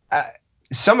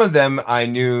 Some of them I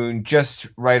knew just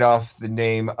right off the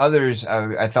name. Others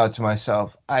I thought to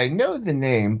myself, I know the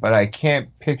name, but I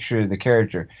can't picture the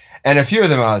character. And a few of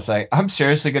them I was like, I'm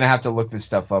seriously going to have to look this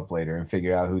stuff up later and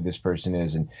figure out who this person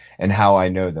is and how I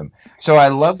know them. So I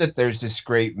love that there's this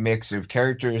great mix of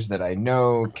characters that I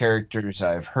know, characters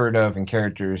I've heard of, and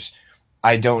characters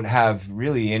I don't have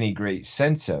really any great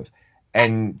sense of.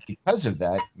 And because of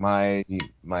that, my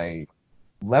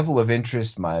level of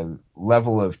interest, my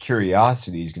level of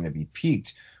curiosity is going to be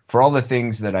piqued for all the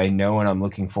things that I know and I'm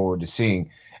looking forward to seeing,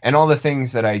 and all the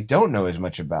things that I don't know as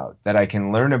much about that I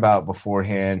can learn about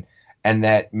beforehand, and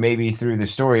that maybe through the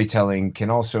storytelling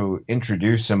can also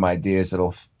introduce some ideas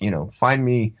that'll, find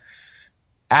me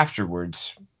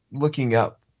afterwards looking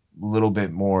up a little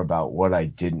bit more about what I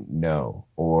didn't know,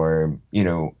 or,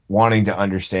 wanting to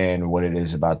understand what it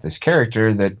is about this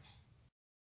character that,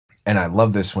 and I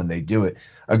love this when they do it,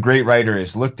 a great writer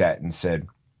has looked at and said,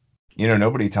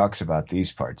 nobody talks about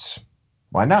these parts.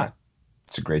 Why not?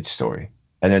 It's a great story.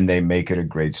 And then they make it a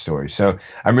great story. So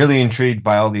I'm really intrigued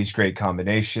by all these great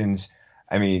combinations.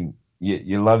 I mean,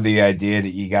 you love the idea that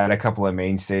you got a couple of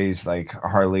mainstays like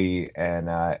Harley and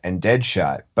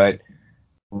Deadshot, but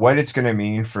what it's going to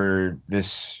mean for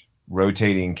this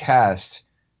rotating cast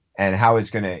and how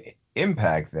it's going to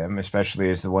impact them, especially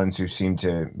as the ones who seem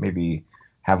to maybe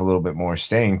have a little bit more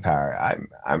staying power.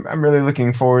 I'm really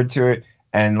looking forward to it.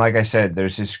 And like I said,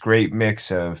 there's this great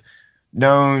mix of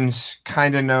knowns,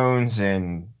 kind of knowns,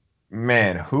 and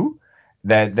man, who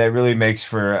that really makes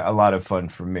for a lot of fun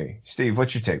for me. Steve,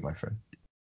 what's your take, my friend?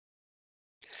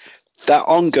 That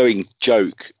ongoing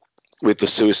joke with the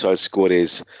Suicide Squad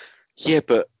is, yeah,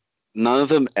 but none of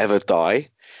them ever die.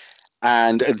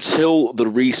 And until the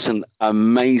recent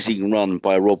amazing run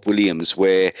by Rob Williams,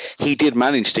 where he did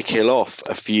manage to kill off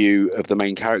a few of the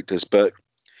main characters, but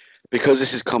because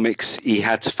this is comics, he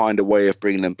had to find a way of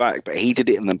bringing them back. But he did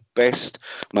it in the best,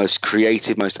 most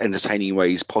creative, most entertaining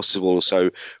ways possible.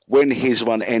 So when his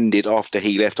run ended after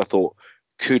he left, I thought,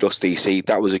 kudos DC,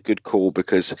 that was a good call,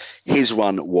 because his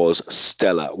run was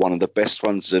stellar. One of the best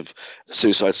runs of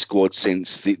Suicide Squad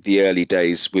since the early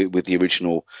days with the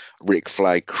original Rick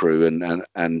Flag crew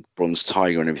and Bronze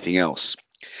Tiger and everything else.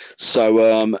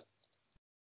 So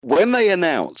when they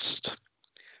announced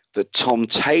that Tom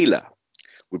Taylor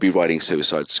would be writing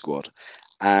Suicide Squad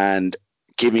and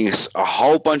giving us a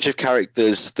whole bunch of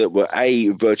characters that were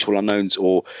virtual unknowns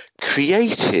or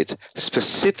created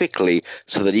specifically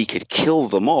so that he could kill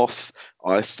them off,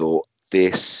 I thought,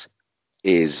 this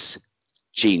is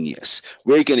genius.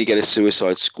 We're going to get a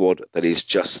Suicide Squad that is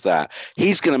just that.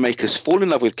 He's going to make us fall in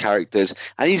love with characters,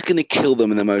 and he's going to kill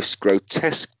them in the most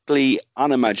grotesquely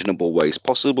unimaginable ways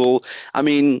possible. I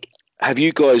mean, have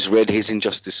you guys read his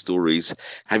Injustice stories?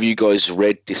 Have you guys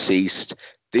read Deceased?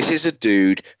 This is a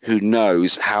dude who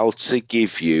knows how to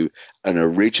give you an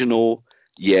original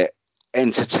yet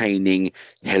entertaining,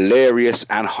 hilarious,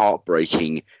 and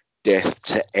heartbreaking death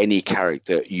to any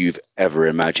character you've ever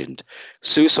imagined.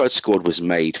 Suicide Squad was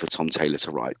made for Tom Taylor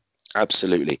to write.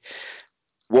 Absolutely.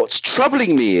 What's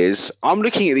troubling me is I'm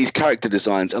looking at these character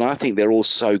designs and I think they're all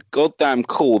so goddamn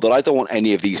cool that I don't want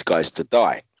any of these guys to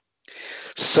die.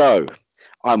 So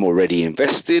I'm already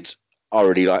invested. I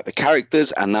already like the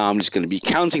characters, and now I'm just going to be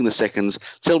counting the seconds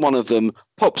till one of them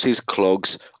pops his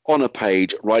clogs on a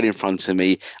page right in front of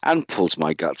me and pulls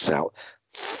my guts out.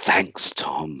 Thanks,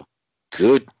 Tom.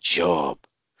 Good job.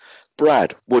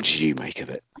 Brad, what did you make of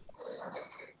it?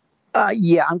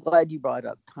 Yeah, I'm glad you brought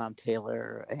up Tom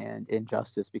Taylor and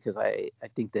Injustice, because I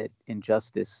think that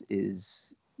Injustice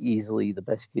is easily the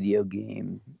best video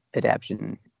game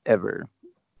adaptation ever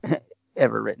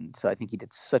written. So I think he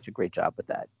did such a great job with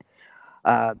that.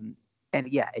 And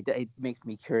yeah, it makes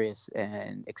me curious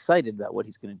and excited about what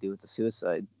he's going to do with the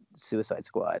Suicide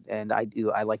Squad. And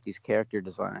I like these character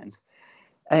designs.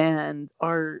 And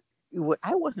what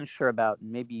I wasn't sure about,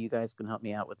 and maybe you guys can help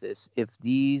me out with this, if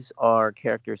these are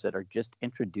characters that are just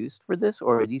introduced for this,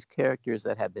 or are these characters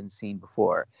that have been seen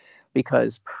before?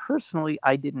 Because personally,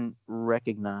 I didn't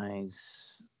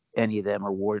recognize any of them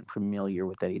or weren't familiar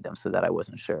with any of them, so that I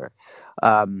wasn't sure.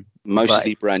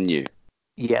 Mostly brand new.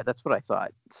 Yeah, that's what I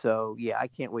thought. So yeah, I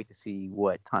can't wait to see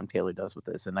what Tom Taylor does with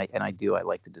this, and I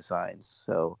like the designs.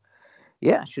 So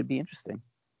yeah, it should be interesting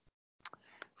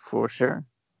for sure.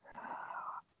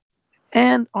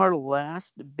 And our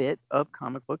last bit of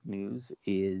comic book news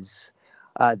is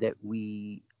that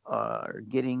we are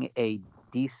getting a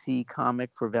DC comic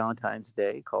for Valentine's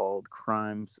Day called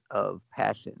Crimes of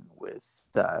Passion, with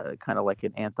kind of like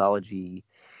an anthology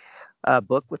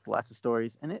book with lots of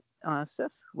stories in it.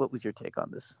 Seth, what was your take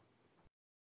on this?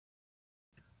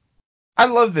 I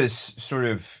love this sort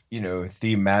of,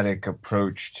 thematic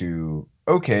approach to,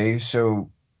 okay,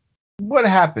 so what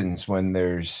happens when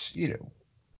there's,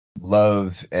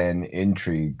 love and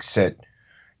intrigue set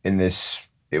in this,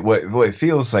 what it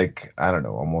feels like, I don't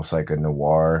know, almost like a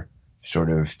noir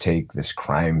sort of take, this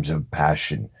crimes of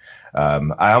passion.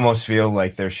 I almost feel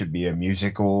like there should be a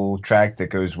musical track that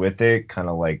goes with it, kind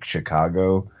of like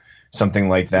Chicago, something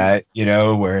like that,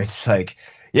 where it's like,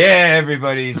 yeah,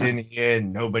 everybody's in here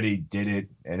and nobody did it,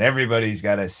 and everybody's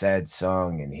got a sad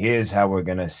song, and here's how we're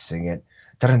gonna sing it.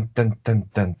 Dun, dun, dun,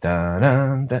 dun, dun,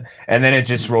 dun, dun. And then it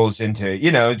just rolls into,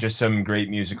 just some great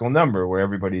musical number where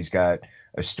everybody's got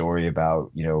a story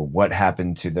about, what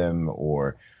happened to them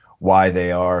or why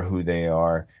they are who they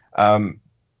are.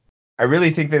 I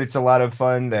really think that it's a lot of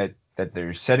fun that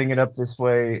they're setting it up this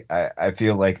way. I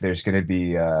feel like there's going to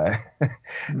be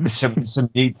some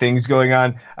neat things going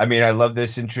on. I mean, I love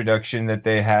this introduction that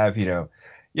they have,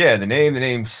 yeah, the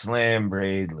name Slam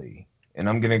Bradley. And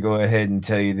I'm going to go ahead and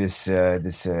tell you this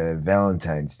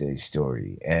Valentine's Day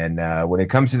story. And when it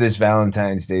comes to this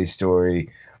Valentine's Day story,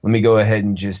 let me go ahead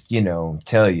and just,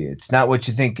 tell you, it's not what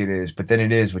you think it is, but then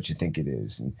it is what you think it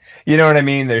is. And you know what I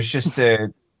mean? There's just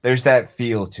there's that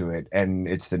feel to it, and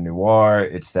it's the noir.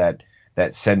 It's that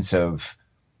sense of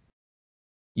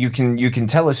you can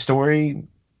tell a story,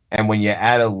 and when you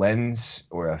add a lens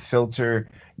or a filter,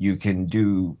 you can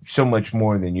do so much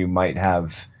more than you might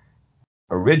have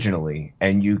originally,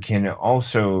 and you can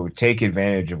also take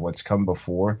advantage of what's come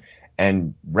before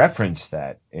and reference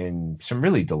that in some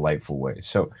really delightful ways.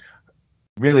 So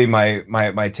really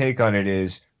my take on it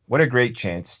is, what a great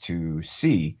chance to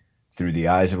see through the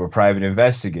eyes of a private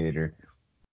investigator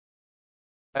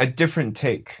a different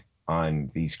take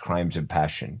on these crimes of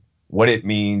passion, what it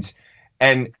means.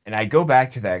 And I go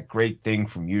back to that great thing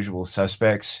from Usual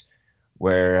Suspects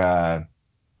where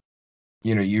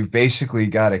you've basically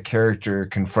got a character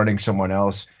confronting someone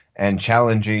else and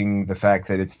challenging the fact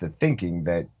that it's the thinking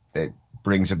that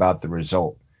brings about the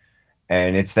result.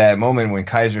 And it's that moment when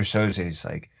Kaiser Soze is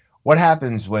like, what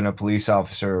happens when a police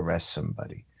officer arrests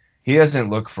somebody? He doesn't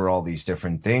look for all these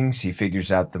different things. He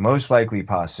figures out the most likely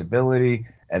possibility,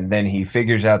 and then he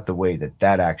figures out the way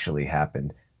that actually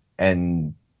happened.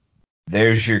 And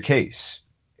there's your case.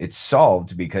 It's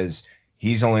solved because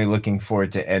he's only looking for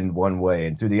it to end one way.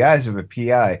 And through the eyes of a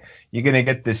PI, you're going to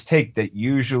get this take that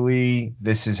usually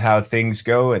this is how things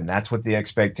go, and that's what the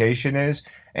expectation is.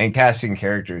 And casting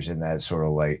characters in that sort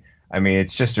of light, I mean,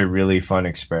 it's just a really fun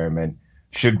experiment.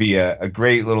 Should be a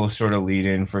great little sort of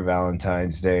lead-in for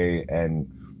Valentine's Day, and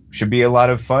should be a lot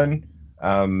of fun.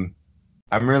 I'm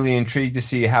really intrigued to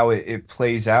see how it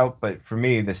plays out, but for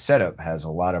me, the setup has a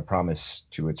lot of promise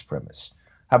to its premise.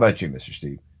 How about you, Mr.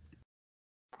 Steve?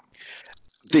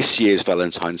 This year's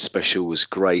Valentine's special was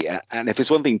great, and if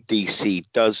there's one thing DC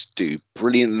does do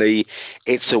brilliantly,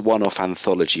 it's a one-off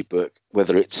anthology book,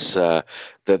 whether it's the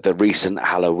recent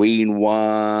Halloween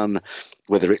one,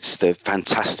 whether it's the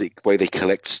fantastic way they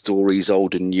collect stories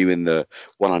old and new in the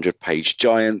 100-page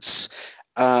Giants.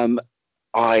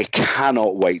 I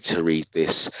cannot wait to read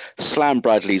this. Slam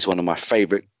Bradley is one of my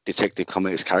favorite Detective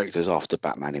Comics characters after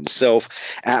Batman himself,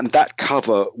 and that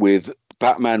cover with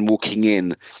Batman walking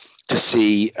in to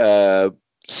see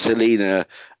Selina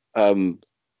in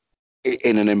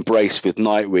an embrace with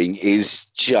Nightwing is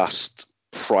just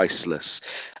priceless.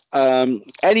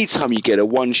 Anytime you get a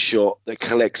one shot that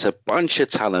collects a bunch of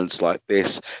talents like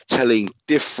this, telling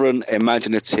different,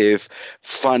 imaginative,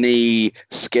 funny,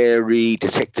 scary,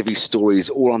 detective-y stories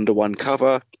all under one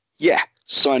cover, yeah,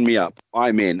 sign me up.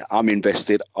 I'm in. I'm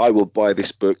invested. I will buy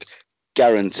this book,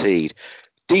 guaranteed.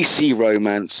 DC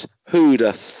romance, who'd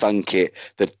have thunk it?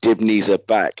 The Dibneys are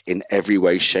back in every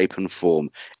way, shape and form,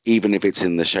 even if it's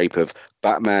in the shape of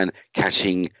Batman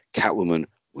catching Catwoman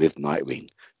with Nightwing.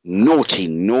 Naughty,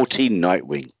 naughty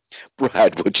Nightwing.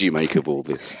 Brad, what do you make of all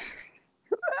this?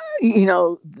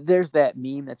 There's that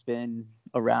meme that's been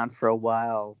around for a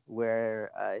while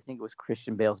where I think it was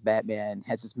Christian Bale's Batman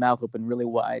has his mouth open really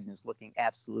wide and is looking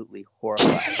absolutely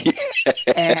horrified.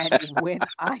 And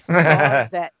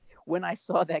when I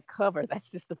saw that cover, that's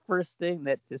just the first thing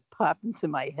that just popped into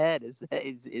my head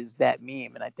is that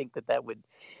meme, and I think that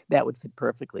would fit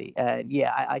perfectly. And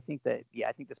I think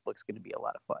this book's going to be a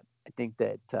lot of fun.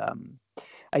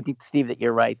 I think Steve, that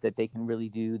you're right, that they can really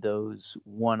do those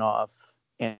one-off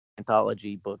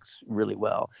anthology books really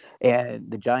well, and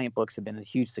the Giant books have been a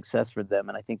huge success for them,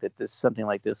 and I think that something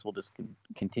like this will just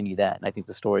continue that, and I think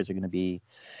the stories are going to be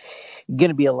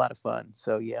a lot of fun.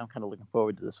 So I'm kind of looking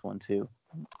forward to this one too.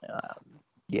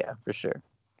 For sure.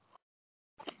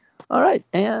 All right,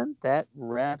 and that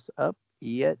wraps up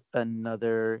yet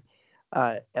another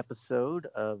episode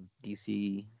of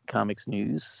DC Comics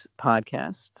News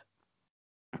podcast.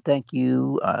 Thank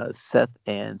you, Seth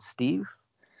and Steve,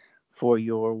 for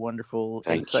your wonderful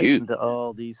insight into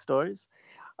all these stories.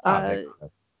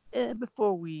 And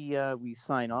before we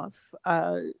sign off,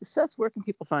 Seth, where can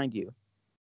people find you?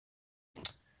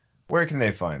 Where can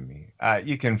they find me?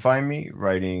 You can find me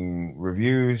writing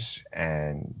reviews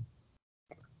and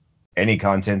any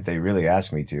content they really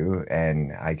ask me to,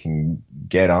 and I can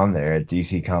get on there at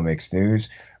DC Comics News.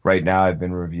 Right now, I've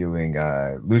been reviewing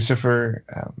Lucifer.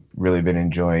 Really been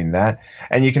enjoying that.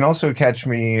 And you can also catch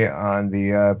me on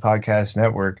the podcast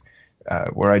network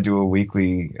where I do a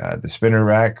weekly The Spinner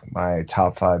Rack, my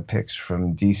top 5 picks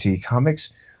from DC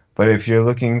Comics. But if you're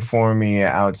looking for me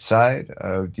outside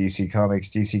of DC Comics,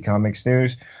 DC Comics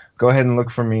News, go ahead and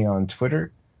look for me on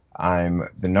Twitter. I'm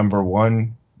the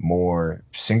 #1 more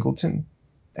Singleton,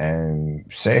 and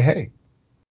say hey.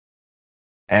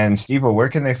 And Steve, where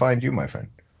can they find you, my friend?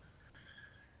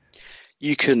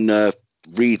 You can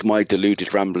read my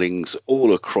deluded ramblings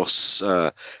all across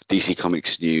DC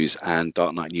Comics News and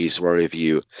Dark Knight News, where I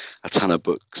review a ton of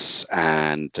books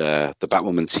and the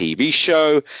Batwoman TV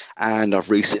show. And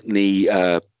I've recently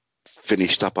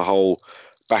finished up a whole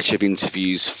batch of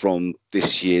interviews from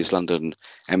this year's London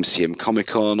MCM Comic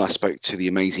Con. I spoke to the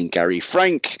amazing Gary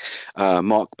Frank,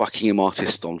 Mark Buckingham,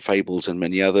 artist on Fables and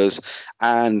many others,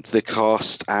 and the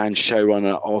cast and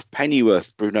showrunner of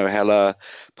Pennyworth, Bruno Heller,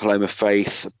 Paloma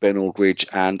Faith, Ben Aldridge,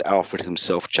 and Alfred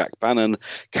himself, Jack Bannon.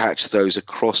 Catch those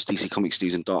across DC Comics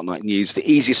News and Dark Knight News.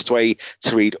 The easiest way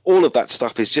to read all of that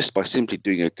stuff is just by simply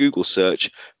doing a Google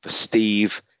search for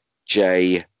Steve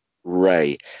J.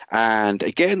 Ray. And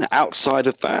again, outside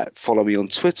of that, follow me on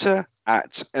Twitter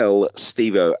at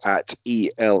lstevo at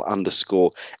EL_STEEVO,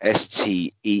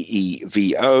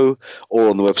 or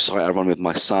on the website I run with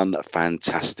my son,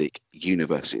 Fantastic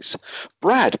Universes.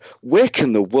 Brad, where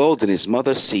can the world and his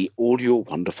mother see all your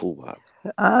wonderful work?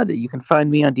 You can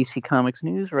find me on DC Comics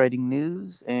News, writing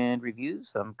news and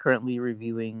reviews. I'm currently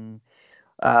reviewing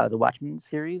the Watchmen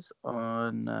series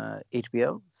on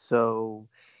HBO, so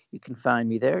you can find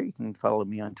me there. You can follow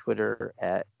me on Twitter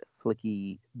at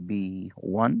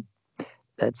FlickyB1.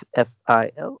 That's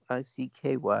FILICKYB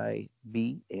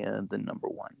and the number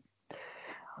 1.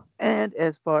 And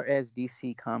as far as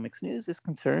DC Comics News is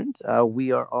concerned,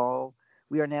 we are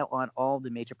now on all the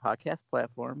major podcast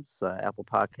platforms: Apple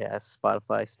Podcasts,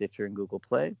 Spotify, Stitcher, and Google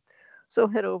Play. So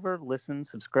head over, listen,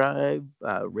 subscribe,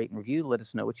 rate and review. Let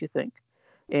us know what you think.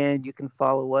 And you can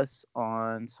follow us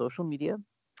on social media: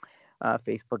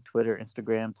 Facebook, Twitter,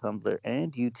 Instagram, Tumblr,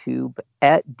 and YouTube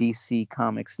at DC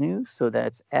Comics News. So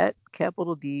that's at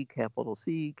capital D, capital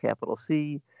C, capital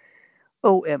C,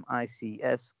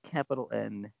 OMICS, capital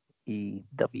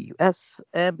NEWS.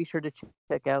 And be sure to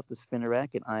check out the Spinner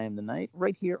Rack and I Am the Knight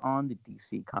right here on the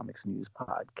DC Comics News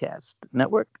Podcast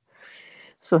Network.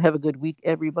 So have a good week,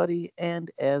 everybody.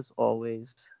 And as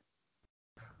always,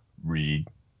 Read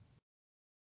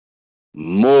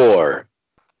more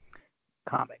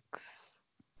comics.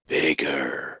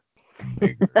 Bigger.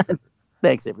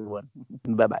 Thanks, everyone.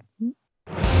 Bye-bye.